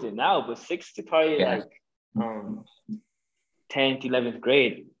deal with it now, but 6 to probably like um 10th, 11th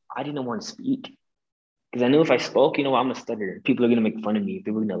grade, I didn't want to speak because I knew if I spoke, I'm gonna stutter. People are gonna make fun of me.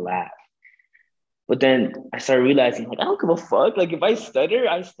 People are gonna laugh. But then I started realizing, like, I don't give a fuck. Like, if I stutter,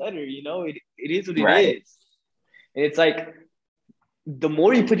 I stutter. It is what it Right. is. And it's like the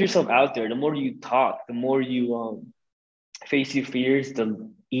more you put yourself out there, the more you talk, the more you face your fears, the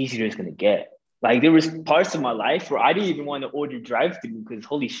easier it's gonna get. Like there was parts of my life where I didn't even want to order drive-through because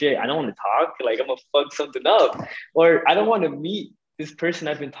holy shit, I don't want to talk. Like I'm gonna fuck something up, or I don't want to meet this person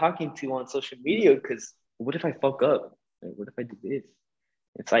I've been talking to on social media because what if I fuck up? Like, what if I do this?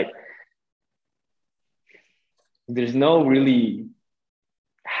 It's like there's no really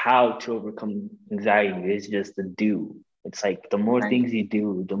how to overcome anxiety. It's just the do. It's like the more Right. things you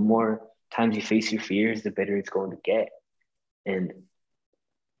do, the more times you face your fears, the better it's going to get. And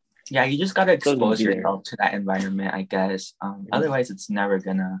Yeah, you just gotta it's always going to expose be there. yourself to that environment, I guess. Otherwise, it's never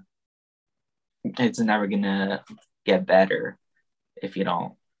gonna get better if you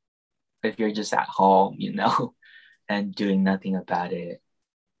don't if you're just at home and doing nothing about it.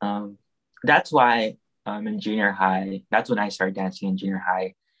 Um, that's why in junior high, that's when I started dancing in junior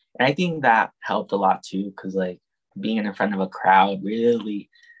high. And I think that helped a lot too, because like being in front of a crowd really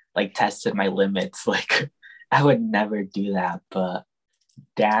like tested my limits. Like I would never do that, but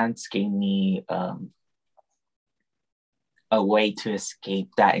dance gave me a way to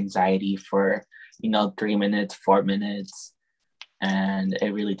escape that anxiety for 3 minutes, 4 minutes, and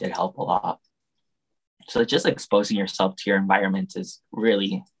it really did help a lot. So just exposing yourself to your environment is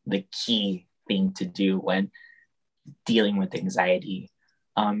really the key thing to do when dealing with anxiety.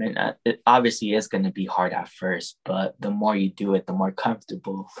 And it obviously is going to be hard at first, but the more you do it, the more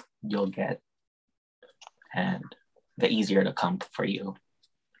comfortable you'll get, and the easier it'll come for you.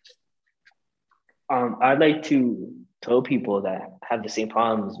 I'd like to tell people that have the same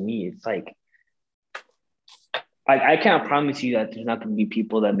problem as me. It's like I can't promise you that there's not going to be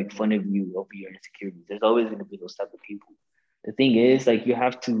people that make fun of you over your insecurities. There's always going to be those type of people. The thing is, like, you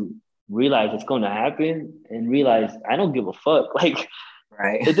have to realize it's going to happen and realize I don't give a fuck. Like,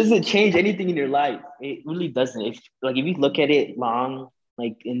 Right. it doesn't change anything in your life. It really doesn't. If you look at it long,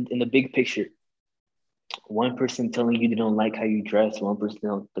 like in the big picture, one person telling you they don't like how you dress, one person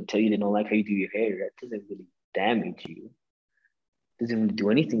tell you they don't like how you do your hair, that doesn't really damage you. It doesn't really do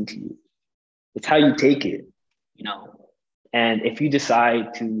anything to you. It's how you take it, you know. And if you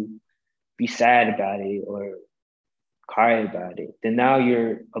decide to be sad about it or cry about it, then now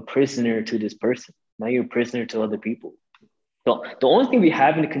you're a prisoner to this person. Now you're a prisoner to other people. The only thing we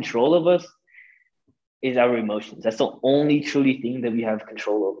have in control of us is our emotions. That's the only truly thing that we have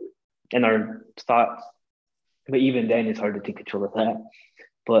control over, and our thoughts. But even then, it's hard to take control of that.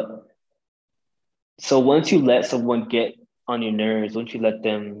 But so once you let someone get on your nerves, once you let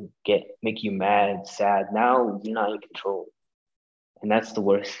them make you mad, sad, now you're not in control. And that's the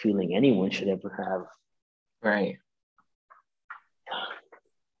worst feeling anyone should ever have. Right.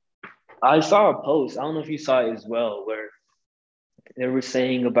 I saw a post, I don't know if you saw it as well, where they were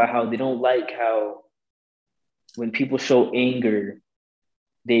saying about how they don't like how when people show anger,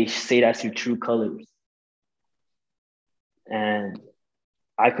 they say that's your true colors. And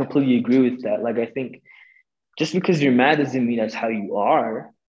I completely agree with that. Like, I think just because you're mad doesn't mean that's how you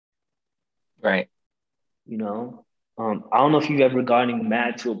are, Right. you know? I don't know if you've ever gotten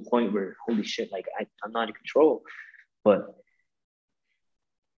mad to a point where, holy shit, like I'm not in control. But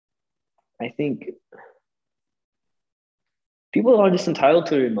I think people are just entitled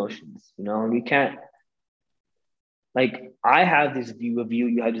to their emotions, you know? And we can't, like, I have this view of you,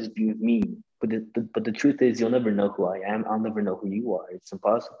 you have this view of me. But the truth is, you'll never know who I am. I'll never know who you are. It's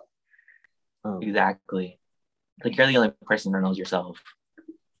impossible. Exactly. Like you're the only person that knows yourself.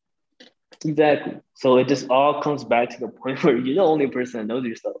 Exactly. So it just all comes back to the point where you're the only person that knows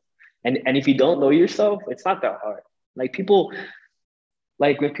yourself. And if you don't know yourself, it's not that hard. Like people,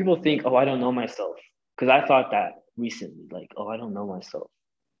 like when people think, oh, I don't know myself, because I thought that recently, like, oh, I don't know myself.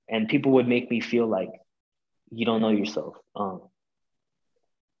 And people would make me feel like you don't know yourself.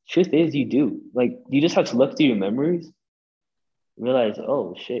 Truth is, you do. Like you just have to look through your memories, realize,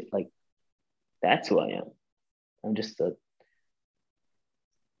 oh shit, like that's who I am. I'm just a,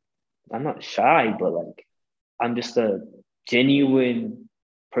 I'm not shy, but like I'm just a genuine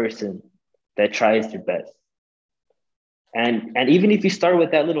person that tries their best. And even if you start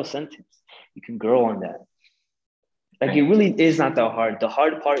with that little sentence, you can grow on that. Like it Right. really is not that hard. The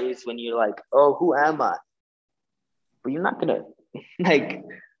hard part is when you're like, oh, who am I? But you're not gonna like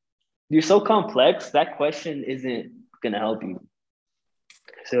you're so complex, that question isn't gonna help you.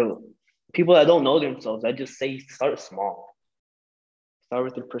 So people that don't know themselves, I just say start small. Start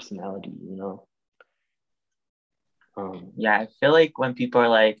with your personality, you know? Yeah, I feel like when people are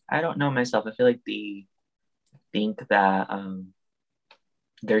like, I don't know myself, I feel like they think that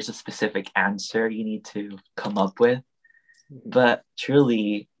there's a specific answer you need to come up with. But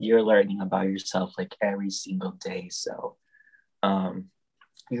truly, you're learning about yourself like every single day. So um,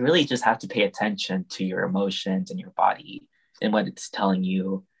 you really just have to pay attention to your emotions and your body and what it's telling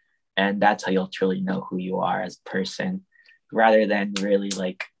you. And that's how you'll truly know who you are as a person rather than really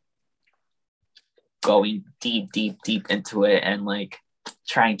like going deep, deep, deep into it and like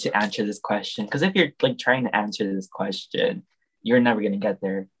trying to answer this question. Because if you're like trying to answer this question, you're never going to get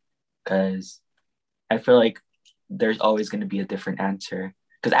there. Because I feel like there's always going to be a different answer.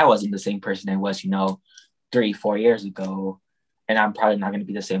 Because I wasn't the same person I was, 3-4 years ago. And I'm probably not going to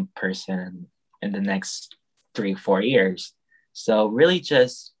be the same person in the next 3-4 years. So really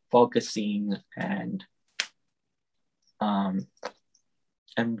just focusing um,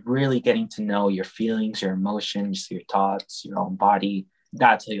 and really getting to know your feelings, your emotions, your thoughts, your own body.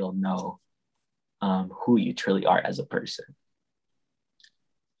 That's how you'll know who you truly are as a person.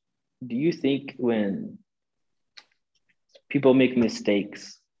 Do you think when people make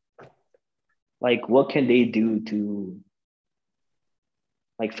mistakes, like what can they do to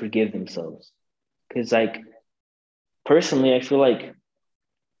like forgive themselves? Because like personally, I feel like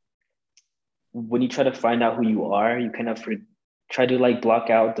when you try to find out who you are, you kind of try to like block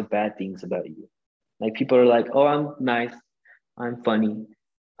out the bad things about you. Like people are like, oh, I'm nice, I'm funny,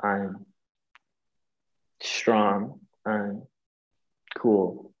 I'm strong, I'm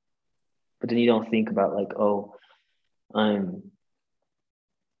cool. But then you don't think about like, oh, I'm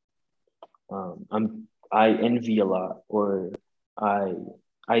I envy a lot, or I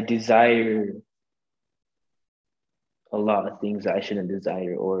I desire a lot of things that I shouldn't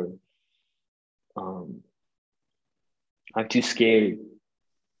desire, or um, I'm too scared.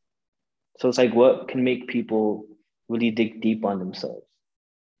 So it's like, what can make people really dig deep on themselves?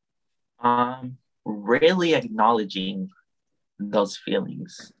 Really acknowledging those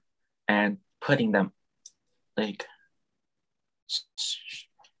feelings and putting them like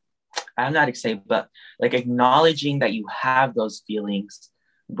I'm not excited, but like acknowledging that you have those feelings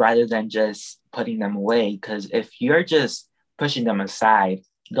rather than just putting them away. Because if you're just pushing them aside,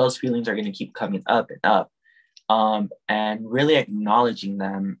 those feelings are going to keep coming up and up. And really acknowledging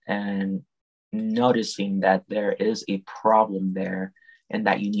them and noticing that there is a problem there and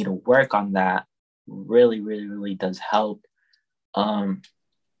that you need to work on that really, really, really does help. Um,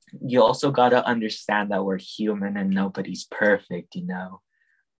 you also got to understand that we're human and nobody's perfect.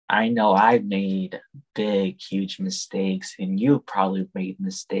 I know I've made big, huge mistakes, and you probably made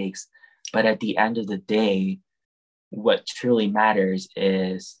mistakes. But at the end of the day, what truly matters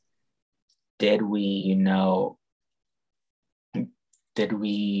is did we, did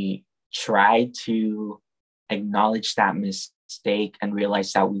we try to acknowledge that mistake mistake and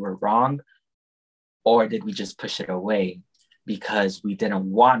realize that we were wrong? Or did we just push it away because we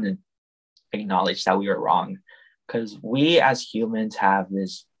didn't want to acknowledge that we were wrong? Because we as humans have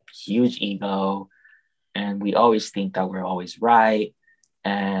this huge ego and we always think that we're always right.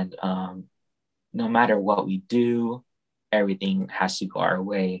 And no matter what we do, everything has to go our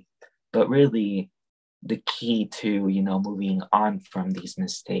way. But really, the key to, moving on from these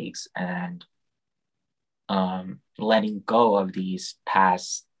mistakes and letting go of these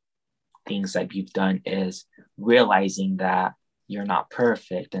past things that you've done is realizing that you're not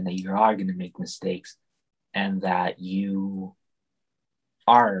perfect and that you are going to make mistakes and that you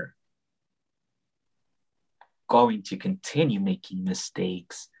are going to continue making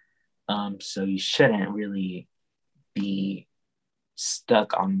mistakes. So you shouldn't really be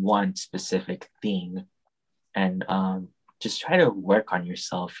stuck on one specific thing, and just try to work on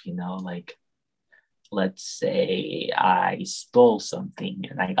yourself, like, let's say I stole something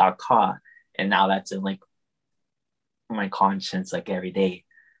and I got caught, and now that's in like my conscience like every day.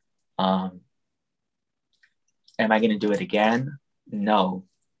 Am I going to do it again? No.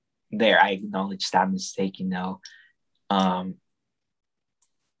 There, I acknowledge that mistake,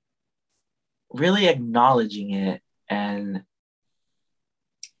 really acknowledging it, and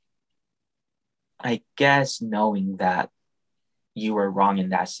I guess knowing that you were wrong in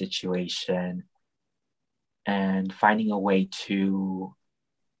that situation and finding a way to,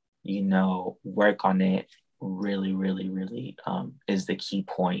 work on it really, really, really is the key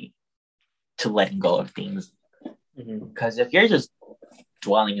point to letting go of things. Because if you're just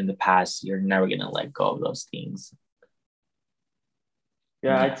dwelling in the past, you're never going to let go of those things.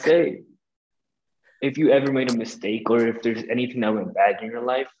 Yeah, I'd say if you ever made a mistake or if there's anything that went bad in your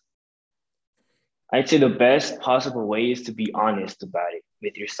life, I'd say the best possible way is to be honest about it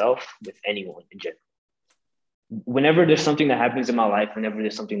with yourself, with anyone in general. Whenever there's something that happens in my life, whenever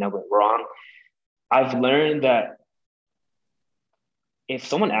there's something that went wrong, I've learned that if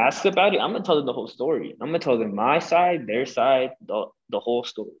someone asks about it, I'm going to tell them the whole story. I'm going to tell them my side, their side, the whole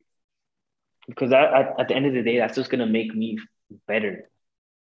story. Because at the end of the day, that's just going to make me better.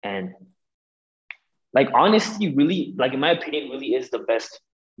 And like honesty really, like in my opinion, really is the best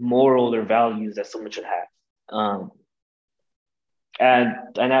moral or values that someone should have.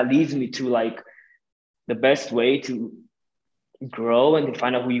 And that leads me to like the best way to grow and to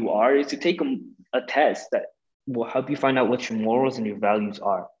find out who you are is to take a test that will help you find out what your morals and your values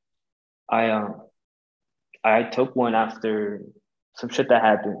are. I took one after some shit that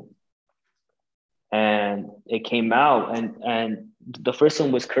happened, and it came out, and the first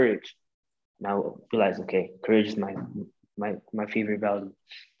one was courage. Now I realized, okay, courage is my favorite value.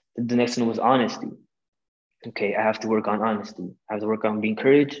 The next one was honesty. Okay, I have to work on honesty. I have to work on being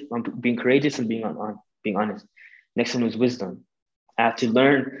courageous and being honest. Next one was wisdom. I have to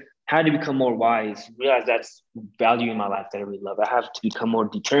learn how to become more wise. Realize that's value in my life that I really love. I have to become more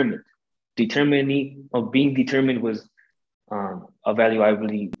determined. Being determined was a value I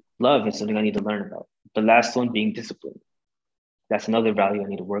really love and something I need to learn about. The last one being disciplined. That's another value I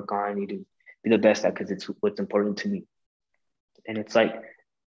need to work on. I need to be the best at because it's what's important to me. And it's like,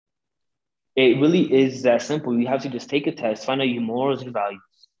 it really is that simple. You have to just take a test, find out your morals and values.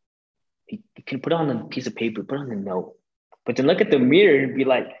 You can put it on a piece of paper, put it on a note, but then look at the mirror and be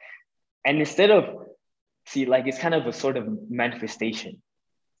like, and instead of, see, like it's kind of a sort of manifestation.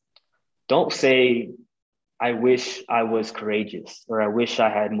 Don't say, I wish I was courageous or I wish I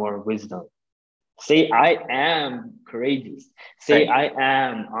had more wisdom. Say, I am courageous. Say, right. I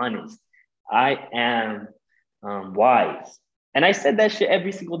am honest. I am wise. And I said that shit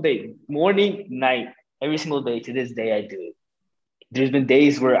every single day, morning, night, every single day. To this day, I do it. There's been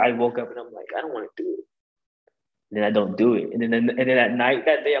days where I woke up and I'm like, I don't want to do it. And then I don't do it. And then at night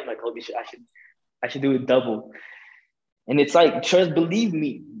that day, I'm like, holy shit, I should do it double. And it's like, trust, believe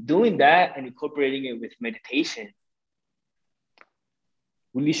me, doing that and incorporating it with meditation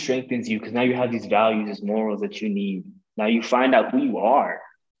really strengthens you because now you have these values, these morals that you need. Now you find out who you are,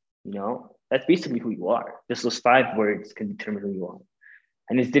 That's basically who you are. Just those 5 words can determine who you are.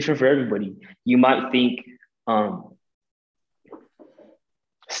 And it's different for everybody. You might think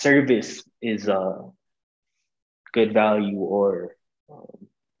service is a good value or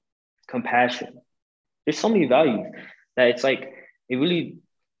compassion. There's so many values that it's like, it really,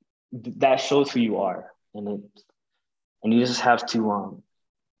 that shows who you are. And you just have to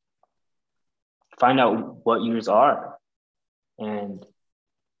find out what yours are. And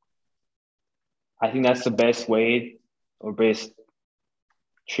I think that's the best way or best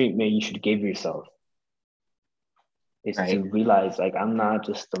treatment you should give yourself is right. To realize like I'm not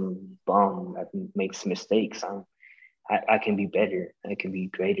just a bum that makes mistakes. I can be better. I can be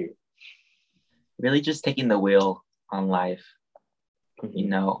greater. Really just taking the wheel on life.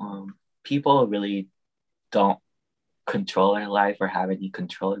 People really don't control their life or have any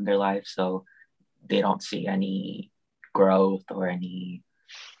control in their life, so they don't see any growth or any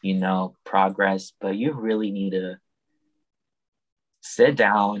progress. But you really need to sit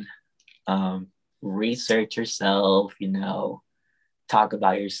down, research yourself, talk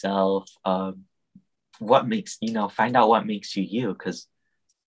about yourself, find out what makes you you, because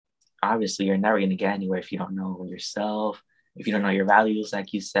obviously you're never going to get anywhere if you don't know yourself, if you don't know your values,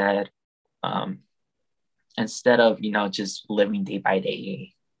 like you said. Instead of just living day by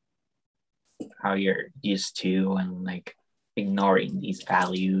day how you're used to, and like ignoring these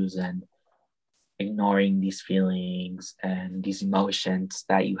values and ignoring these feelings and these emotions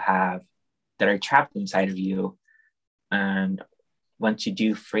that you have that are trapped inside of you. And once you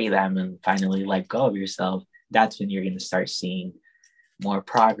do free them and finally let go of yourself, that's when you're going to start seeing more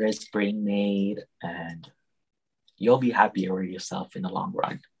progress being made, and you'll be happier with yourself in the long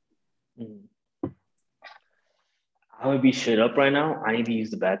run. I'm gonna be shut up right now. I need to use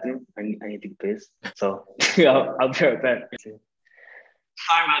the bathroom. I need to piss. So I'll be right back.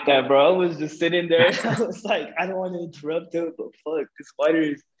 Sorry about that, bro. I was just sitting there. I was like, I don't want to interrupt him, but fuck, the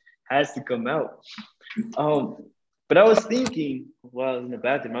spider has to come out. But I was thinking while I was in the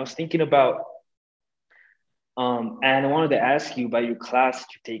bathroom, I was thinking about and I wanted to ask you about your class that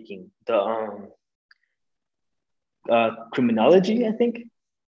you're taking, the criminology, I think.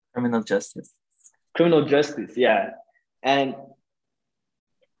 Criminal justice. Criminal justice, yeah. And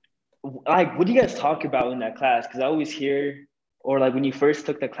like, what do you guys talk about in that class? Because I always hear, or like when you first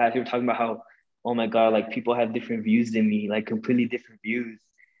took the class, you were talking about how, oh my God, like people have different views than me, like completely different views.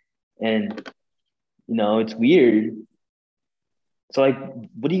 And, it's weird. So like,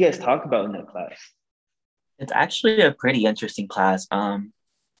 what do you guys talk about in that class? It's actually a pretty interesting class.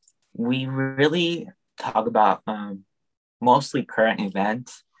 We really talk about mostly current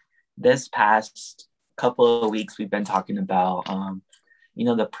events. This past couple of weeks, we've been talking about,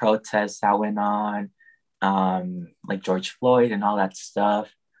 the protests that went on, like George Floyd and all that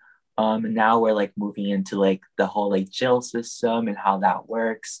stuff. And now we're like moving into like the whole like jail system and how that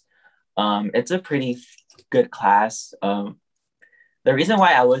works. It's a pretty good class. The reason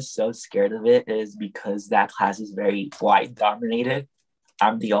why I was so scared of it is because that class is very white dominated.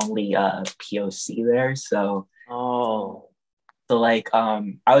 I'm the only POC there, so like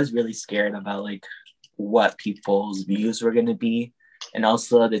I was really scared about like what people's views were gonna be, and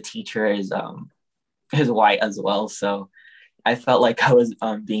also the teacher is white as well, so I felt like I was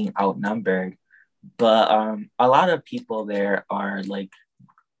being outnumbered. But a lot of people there are like,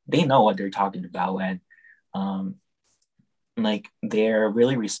 they know what they're talking about, and like they're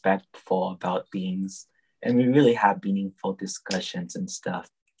really respectful about things, and we really have meaningful discussions and stuff.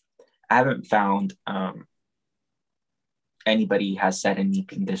 I haven't found anybody has said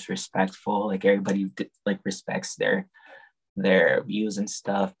anything disrespectful. Like everybody like respects their views and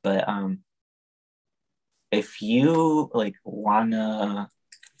stuff. But if you like wanna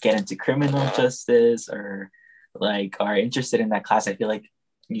get into criminal justice or like are interested in that class, I feel like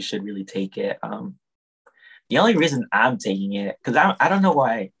you should really take it. The only reason I'm taking it, because I don't know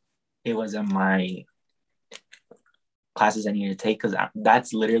why it was in my classes I need to take, because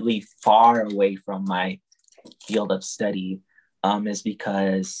that's literally far away from my field of study, is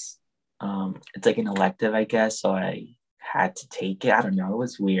because it's like an elective, I guess, so I had to take it. I don't know, it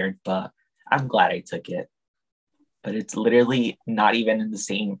was weird, but I'm glad I took it. But it's literally not even in the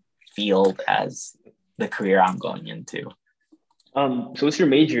same field as the career I'm going into. So what's your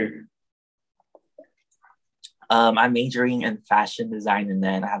major? I'm majoring in fashion design, and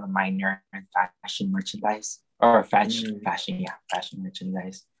then I have a minor in fashion merchandise, or fashion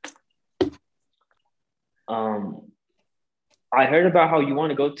merchandise. I heard about how you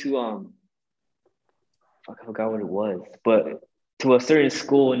want to go to I forgot what it was, but to a certain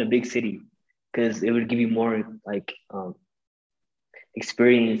school in a big city, because it would give you more like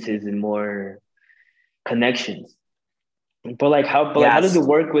experiences and more connections. But like how does it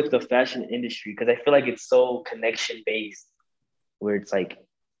work with the fashion industry? Because I feel like it's so connection based, where it's like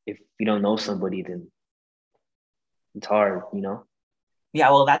if you don't know somebody, then it's hard, Yeah,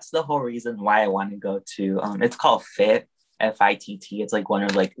 well, that's the whole reason why I want to go to. It's called FIT, FITT. It's like one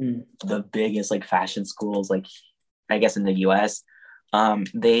of like the biggest like fashion schools, like I guess in the US.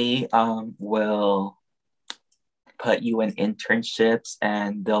 They will put you in internships,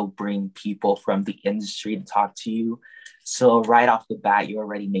 and they'll bring people from the industry to talk to you. So right off the bat, you're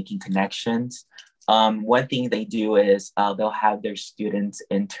already making connections. One thing they do is they'll have their students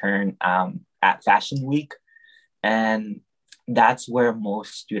intern at Fashion Week. And that's where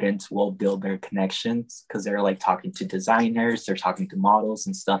most students will build their connections because they're like talking to designers, they're talking to models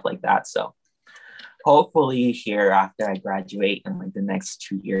and stuff like that. So hopefully here after I graduate in like the next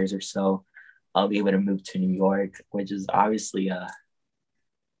 2 years or so, I'll be able to move to New York, which is obviously a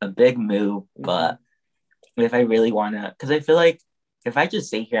big move. But if I really want to, because I feel like if I just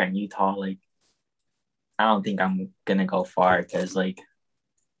stay here in Utah, like I don't think I'm gonna go far because like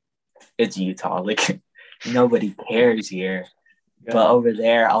it's Utah, like nobody cares here. Yeah. But over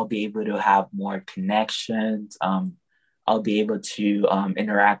there, I'll be able to have more connections. I'll be able to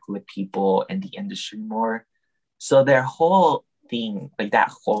interact with people in the industry more. So their whole thing, like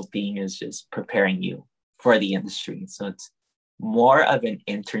that whole thing is just preparing you for the industry. So it's more of an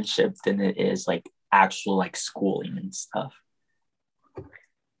internship than it is like actual like schooling and stuff.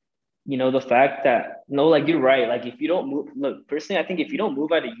 You know, the fact that, no, like you're right. Like if you don't move, look, personally, I think if you don't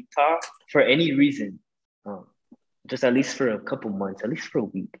move out of Utah for any reason, um, just at least for a couple months, at least for a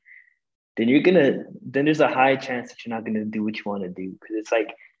week, then there's a high chance that you're not gonna do what you want to do. Because it's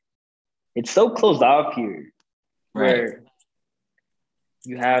like, it's so closed off here Right. where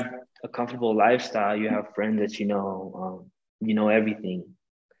you have a comfortable lifestyle, you have friends that you know everything,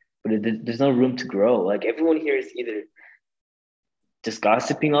 but there's no room to grow. Like everyone here is either just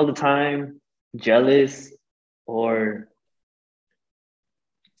gossiping all the time, jealous, or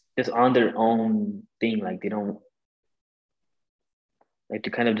just on their own thing. Like they don't like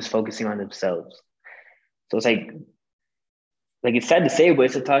they're kind of just focusing on themselves. So it's like it's sad to say, but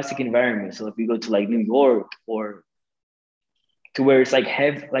it's a toxic environment. So if we go to like New York or to where it's like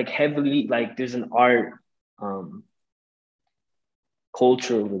heavily like there's an art um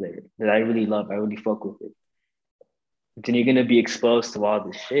culture over there that I really love. I really fuck with it. Then you're gonna be exposed to all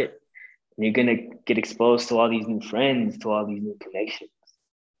this shit. And you're gonna get exposed to all these new friends, to all these new connections.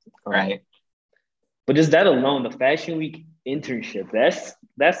 Right. But just that alone, the Fashion Week internship,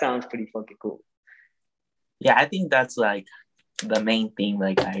 that sounds pretty fucking cool. Yeah, I think that's like the main thing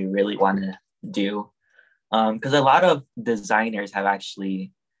like I really want to do. Because a lot of designers have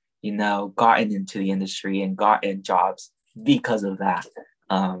actually, gotten into the industry and gotten jobs because of that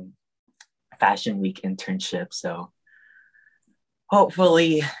Fashion Week internship. So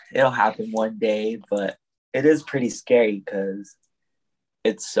hopefully it'll happen one day, but it is pretty scary because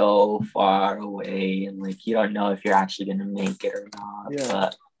it's so far away and like you don't know if you're actually gonna make it or not. Yeah.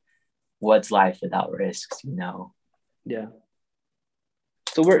 But what's life without risks? Yeah.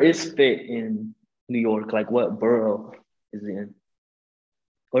 So where is Fit in New York? Like what borough is it in?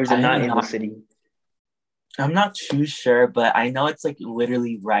 Or is it not I'm in the not city? I'm not too sure, but I know it's like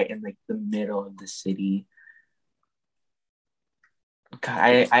literally right in like the middle of the city.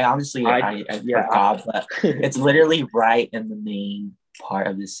 God, I honestly I forgot, but it's literally right in the main part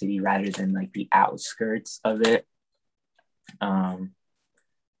of the city rather than like the outskirts of it. Because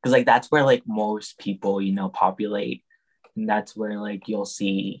like that's where like most people populate, and that's where like you'll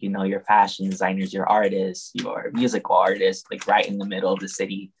see your fashion designers, your artists, your musical artists, like right in the middle of the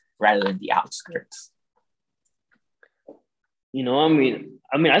city rather than the outskirts.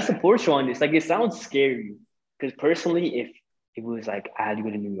 I support you on this. Like, it sounds scary because personally, if it was like I had to go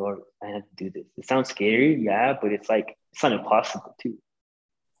to New York, I had to do this. It sounds scary, yeah, but it's like it's not impossible too.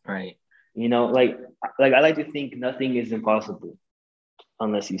 Right. Like I like to think nothing is impossible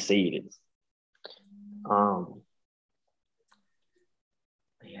unless you say it is. Um,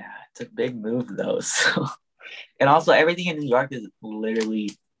 Yeah, it's a big move though. So, and also everything in New York is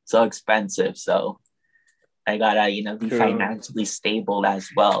literally so expensive. So I gotta, be true. financially stable as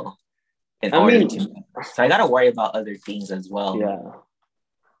well in I order mean, to. So I gotta worry about other things as well. yeah.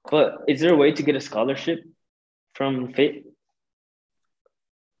 But is there a way to get a scholarship from Fit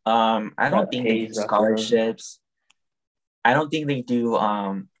I don't that think they do pays off your own? scholarships. I don't think they do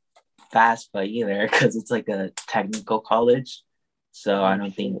FAFSA either because it's like a technical college. So I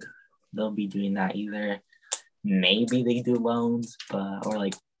don't think they'll be doing that either. Maybe they do loans, or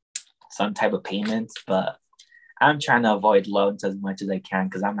like some type of payments, but I'm trying to avoid loans as much as I can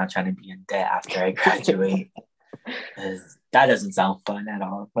because I'm not trying to be in debt after I graduate. That doesn't sound fun at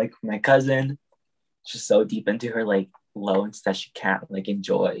all. Like my cousin, she's so deep into her like loans that she can't like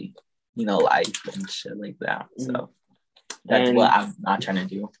enjoy, life and shit like that. So that's what I'm not trying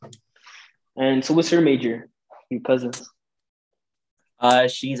to do. And so, what's her major? Your cousins?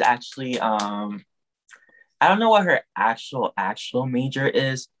 She's actually I don't know what her actual major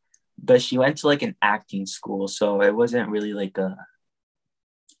is, but she went to like an acting school, so it wasn't really like an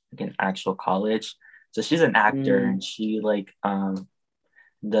actual college. So she's an actor and she like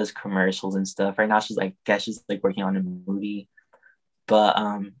does commercials and stuff. Right now she's like she's working on a movie. But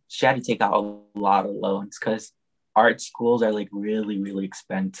she had to take out a lot of loans because art schools are like really, really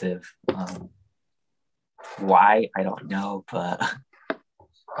expensive. Why? I don't know, but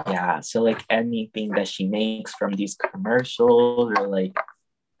yeah. So like anything that she makes from these commercials or like,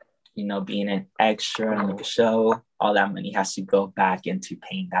 being an extra in like a show, all that money has to go back into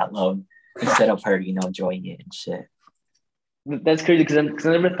paying that loan instead of her, enjoying it and shit. That's crazy because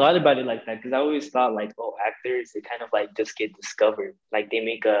I never thought about it like that. Because I always thought like, oh, actors they kind of like just get discovered. Like they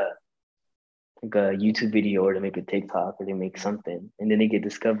make a YouTube video or they make a TikTok or they make something and then they get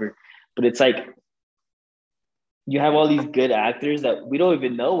discovered. But it's like you have all these good actors that we don't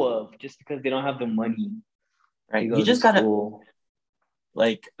even know of just because they don't have the money to Right? You go to just gotta school.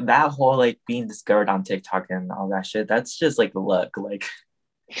 like that whole like being discovered on TikTok and all that shit. That's just like luck. Like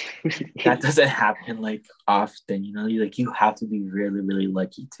that doesn't happen like often. You have to be really, really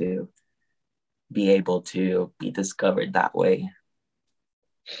lucky to be able to be discovered that way.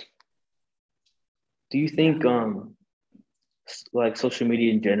 Do you Yeah. think like social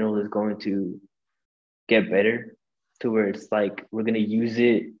media in general is going to get better to where it's like we're gonna use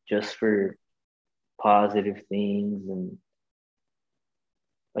it just for positive things and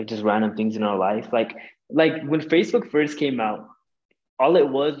like just random things in our life. Like when Facebook first came out, all it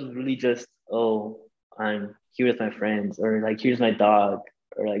was really just, oh, I'm here with my friends, or like here's my dog,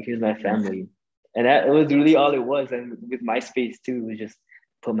 or like here's my family. And that was really all it was. And with MySpace too, it was just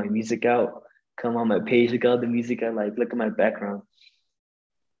put my music out, come on my page, look at all the music I like, look at my background.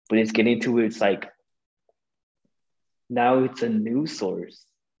 But it's getting to where it's like now it's a news source.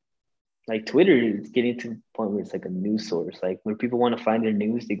 Like Twitter is getting to the point where it's like a news source. Like when people want to find their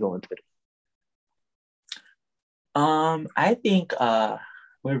news, they go on Twitter. I think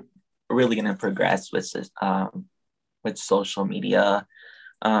we're really gonna progress with social media.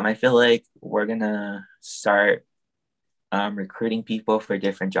 I feel like we're gonna start recruiting people for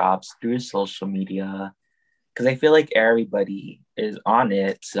different jobs through social media because I feel like everybody is on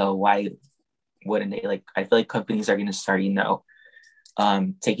it. So why wouldn't they? Like, I feel like companies are gonna start,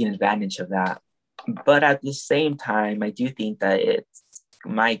 taking advantage of that. But at the same time, I do think that it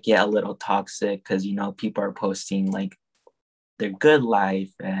might get a little toxic because people are posting like their good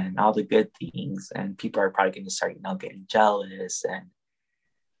life and all the good things, and people are probably going to start getting jealous, and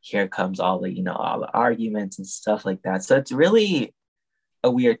here comes all the arguments and stuff like that. So it's really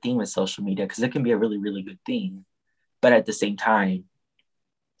a weird thing with social media because it can be a really, really good thing, but at the same time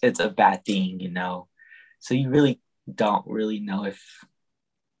it's a bad thing. So you really don't really know if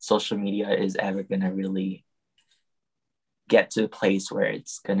social media is ever going to really get to a place where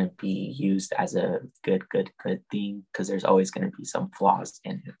it's going to be used as a good thing because there's always going to be some flaws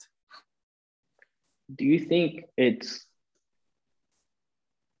in it. Do you think it's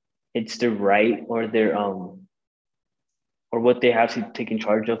the right or their or what they have to take in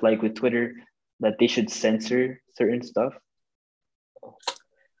charge of, like with Twitter, that they should censor certain stuff?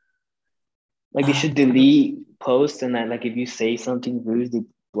 Like they should delete posts and that like if you say something rude, they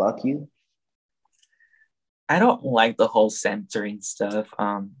block you. I don't like the whole censoring stuff.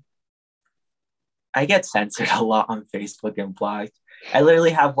 I get censored a lot on Facebook and blocked. I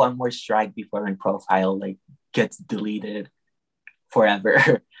literally have one more strike before my profile like gets deleted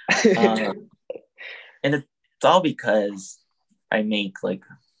forever. And it's all because I make like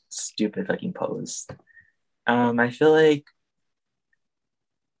stupid fucking posts. I feel like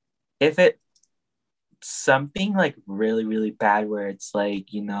if it's something like really, really bad where it's like,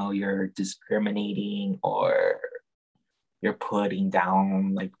 you're discriminating or you're putting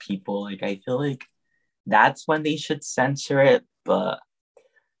down like people, like I feel like that's when they should censor it. But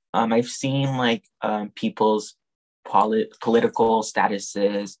I've seen like people's political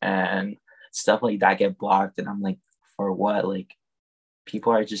statuses and stuff like that get blocked, and I'm like, for what? Like,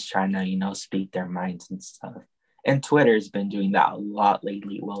 people are just trying to speak their minds and stuff. And Twitter's been doing that a lot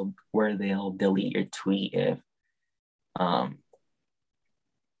lately. Well, where they'll delete your tweet if um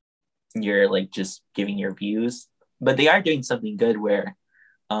you're like just giving your views, but they are doing something good where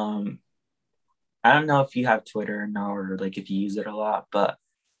um I don't know if you have Twitter now or like if you use it a lot, but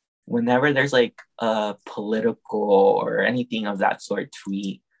whenever there's like a political or anything of that sort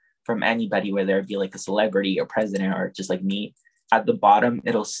tweet from anybody, whether it be like a celebrity or president or just like me, at the bottom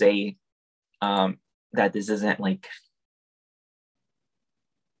it'll say that this isn't like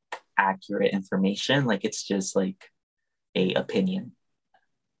accurate information, like it's just like a opinion.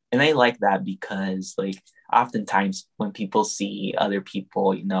 And I like that because like oftentimes when people see other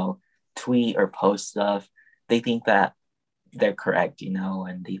people tweet or post stuff, they think that they're correct,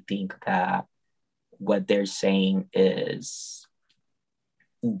 and they think that what they're saying is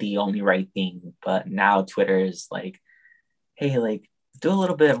the only right thing. But now Twitter is like, hey, like do a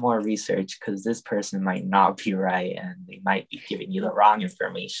little bit more research because this person might not be right and they might be giving you the wrong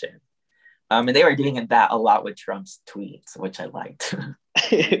information. And they were doing that a lot with Trump's tweets, which I liked.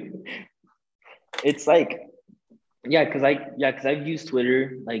 It's like, because I've used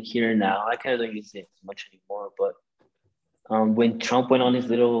Twitter like here and now. I kind of don't use it much anymore. But when Trump went on his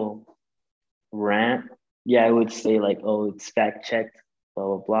little rant, yeah, I would say like, oh, it's fact checked, blah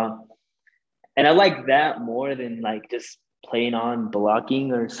blah blah. And I like that more than like just plain on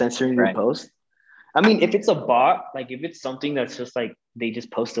blocking or censoring your Right. post. I mean, if it's a bot, like if it's something that's just like they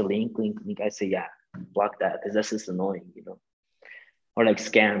just post a link, I say, yeah, block that because that's just annoying, or like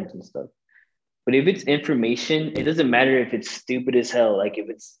scams and stuff. But if it's information, it doesn't matter if it's stupid as hell. Like if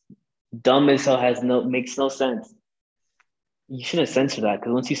it's dumb as hell, makes no sense. You shouldn't censor that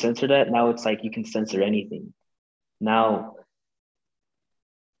because once you censor that, now it's like you can censor anything. Now,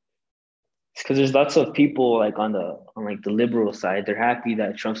 because there's lots of people like on like the liberal side, they're happy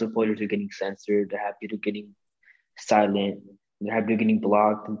that Trump supporters are getting censored. They're happy they're getting silent. They're happy they're getting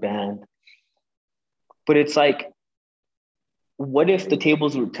blocked and banned. But it's like, what if the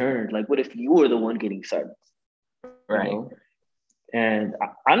tables were turned? Like, what if you were the one getting silenced? Right. You know? And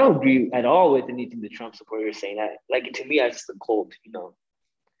I don't agree at all with anything the Trump supporters are saying. That, like, to me, I just look cold.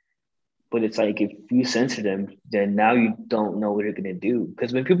 But it's like, if you censor them, then now you don't know what you're going to do.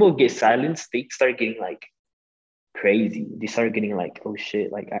 Because when people get silenced, they start getting like crazy. They start getting like, oh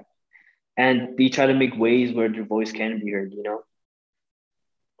shit. And they try to make ways where their voice can be heard.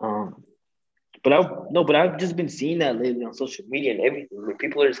 But I've just been seeing that lately on social media and everything, where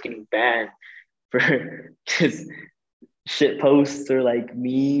people are just getting banned for just shit posts or like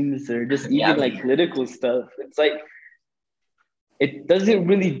memes or just even like political stuff. It's like it doesn't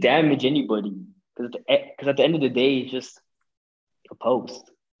really damage anybody because at the end of the day, it's just a post.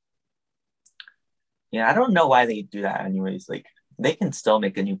 Yeah, I don't know why they do that anyways. Like they can still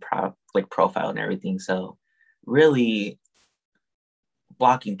make a new profile and everything. So really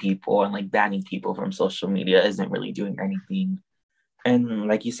blocking people and like banning people from social media isn't really doing anything. And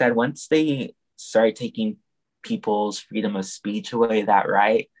like you said, once they start taking people's freedom of speech away,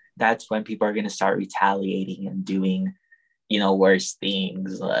 that's when people are going to start retaliating and doing, worse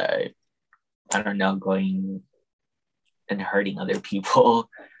things. Like, I don't know, going and hurting other people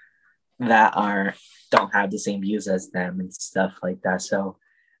that don't have the same views as them and stuff like that. So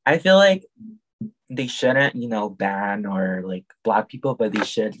I feel like they shouldn't, ban or like block people, but they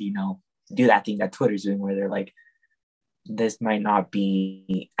should, do that thing that Twitter's doing where they're like, this might not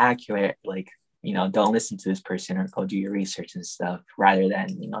be accurate. Like, don't listen to this person or go do your research and stuff rather than,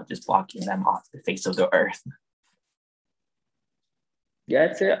 just blocking them off the face of the earth. Yeah,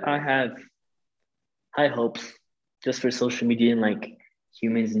 that's it. I have high hopes just for social media and like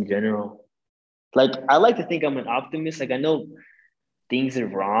humans in general. Like, I like to think I'm an optimist. Like, I know things are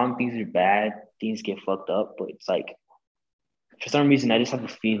wrong, things are bad, things get fucked up, but it's like, for some reason, I just have a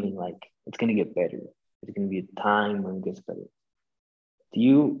feeling like it's gonna get better. There's gonna be a time when it gets better. Do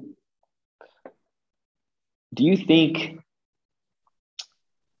you think?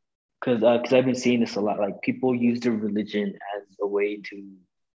 Because I've been seeing this a lot. Like people use their religion as a way to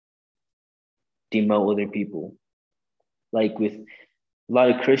demote other people. Like with a lot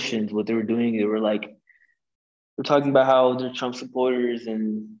of Christians, what they were doing, we're talking about how they're Trump supporters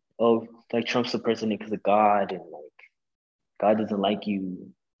and like Trump's the president because of God and like God doesn't like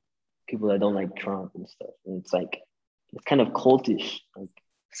you, people that don't like Trump and stuff. And it's like it's kind of cultish. Like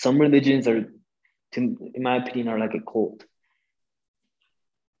some religions in my opinion, are like a cult.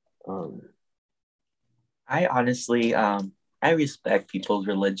 I honestly, I respect people's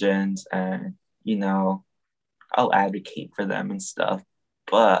religions and, I'll advocate for them and stuff,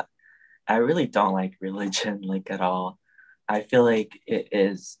 but I really don't like religion like at all. I feel like it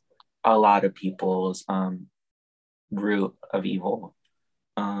is a lot of people's root of evil.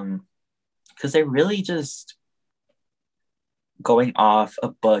 Because they're really just going off a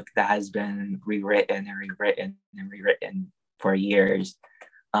book that has been rewritten and rewritten and rewritten for years,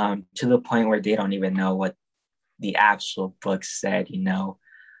 to the point where they don't even know what the actual book said.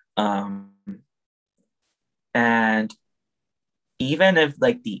 And even if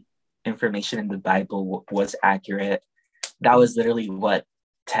like the information in the Bible was accurate, that was literally what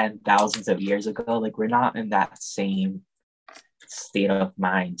 10,000s of years ago. Like we're not in that same state of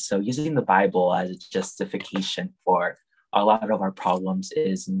mind. So using the Bible as a justification for a lot of our problems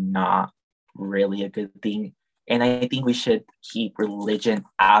is not really a good thing. And I think we should keep religion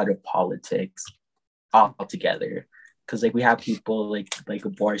out of politics altogether. Because like we have people like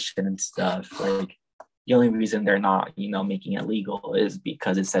abortion and stuff. Like the only reason they're not, making it legal is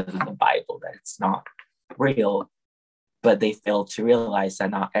because it says in the Bible that it's not real. but they fail to realize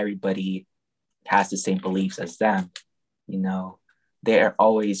that not everybody has the same beliefs as them. You know, they're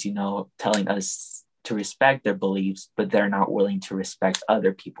always, telling us to respect their beliefs, but they're not willing to respect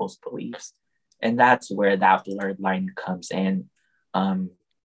other people's beliefs. And that's where that blurred line comes in.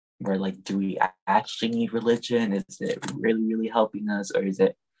 Where like, do we actually need religion? Is it really, really helping us? Or is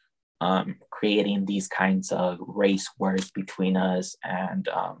it creating these kinds of race wars between us? And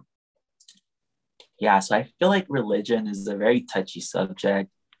so I feel like religion is a very touchy subject.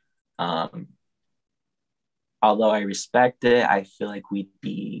 Although I respect it, I feel like we'd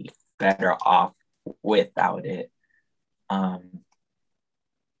be better off without it.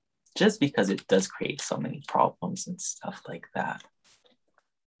 Just because it does create so many problems and stuff like that.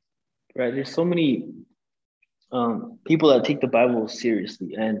 Right. There's so many people that take the Bible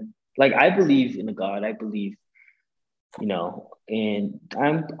seriously. And like, I believe in a God. I believe, and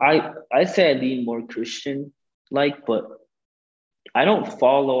I say I lean more Christian like, but I don't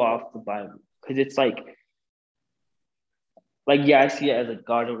follow off the Bible because it's like, yeah, I see it as a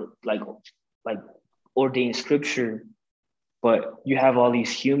God, like ordained scripture, but you have all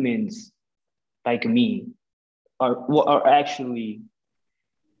these humans like me are actually,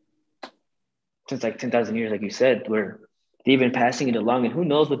 since like 10,000 years, like you said, where they've been passing it along, and who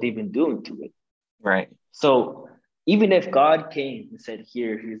knows what they've been doing to it. Right. So even if God came and said, I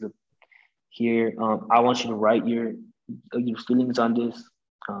want you to write your feelings on this,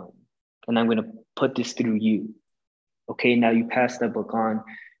 and I'm going to put this through you. Okay, now you pass that book on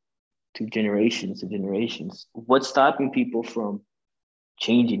to generations. What's stopping people from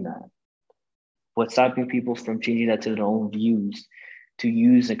changing that? What's stopping people from changing that to their own views, to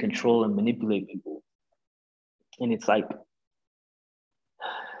use and control and manipulate people? And it's like,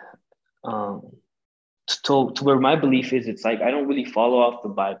 to where my belief is, it's like I don't really follow off the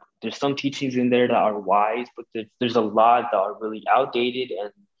Bible. There's some teachings in there that are wise, but there's a lot that are really outdated,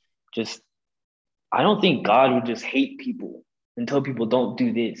 and just, I don't think God would just hate people and tell people don't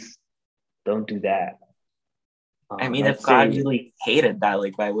do this, don't do that. I mean, if God really hated that,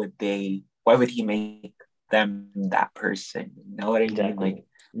 like, why would he make them that person? You know what I mean? Like,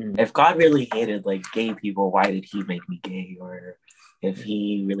 if God really hated like gay people, why did he make me gay? Or if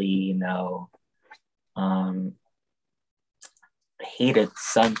he really, hated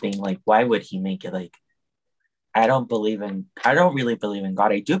something, like, why would he make it? Like, I don't really believe in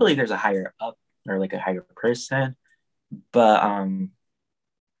God. I do believe there's a higher up, or like a higher person, but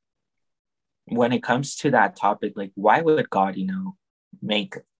when it comes to that topic, like, why would God,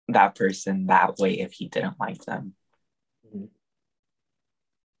 make that person that way if he didn't like them?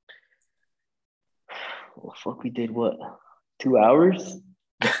 Well, fuck, we did what? 2 hours?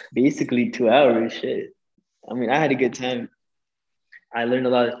 Basically 2 hours. Shit. I mean, I had a good time. I learned a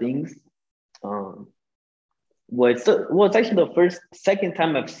lot of things. It's actually the second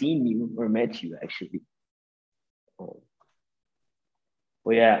time I've seen you or met you, actually. Well,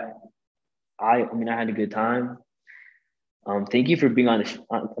 yeah, I had a good time. Thank you for being on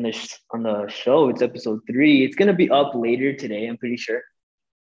the show. It's episode 3. It's gonna be up later today, I'm pretty sure.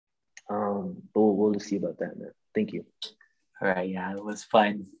 But we'll see about that, man. Thank you. All right, yeah, it was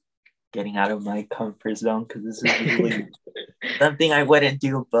fun getting out of my comfort zone, because this is really something I wouldn't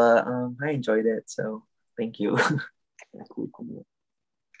do, but I enjoyed it. So thank you. Yeah, cool.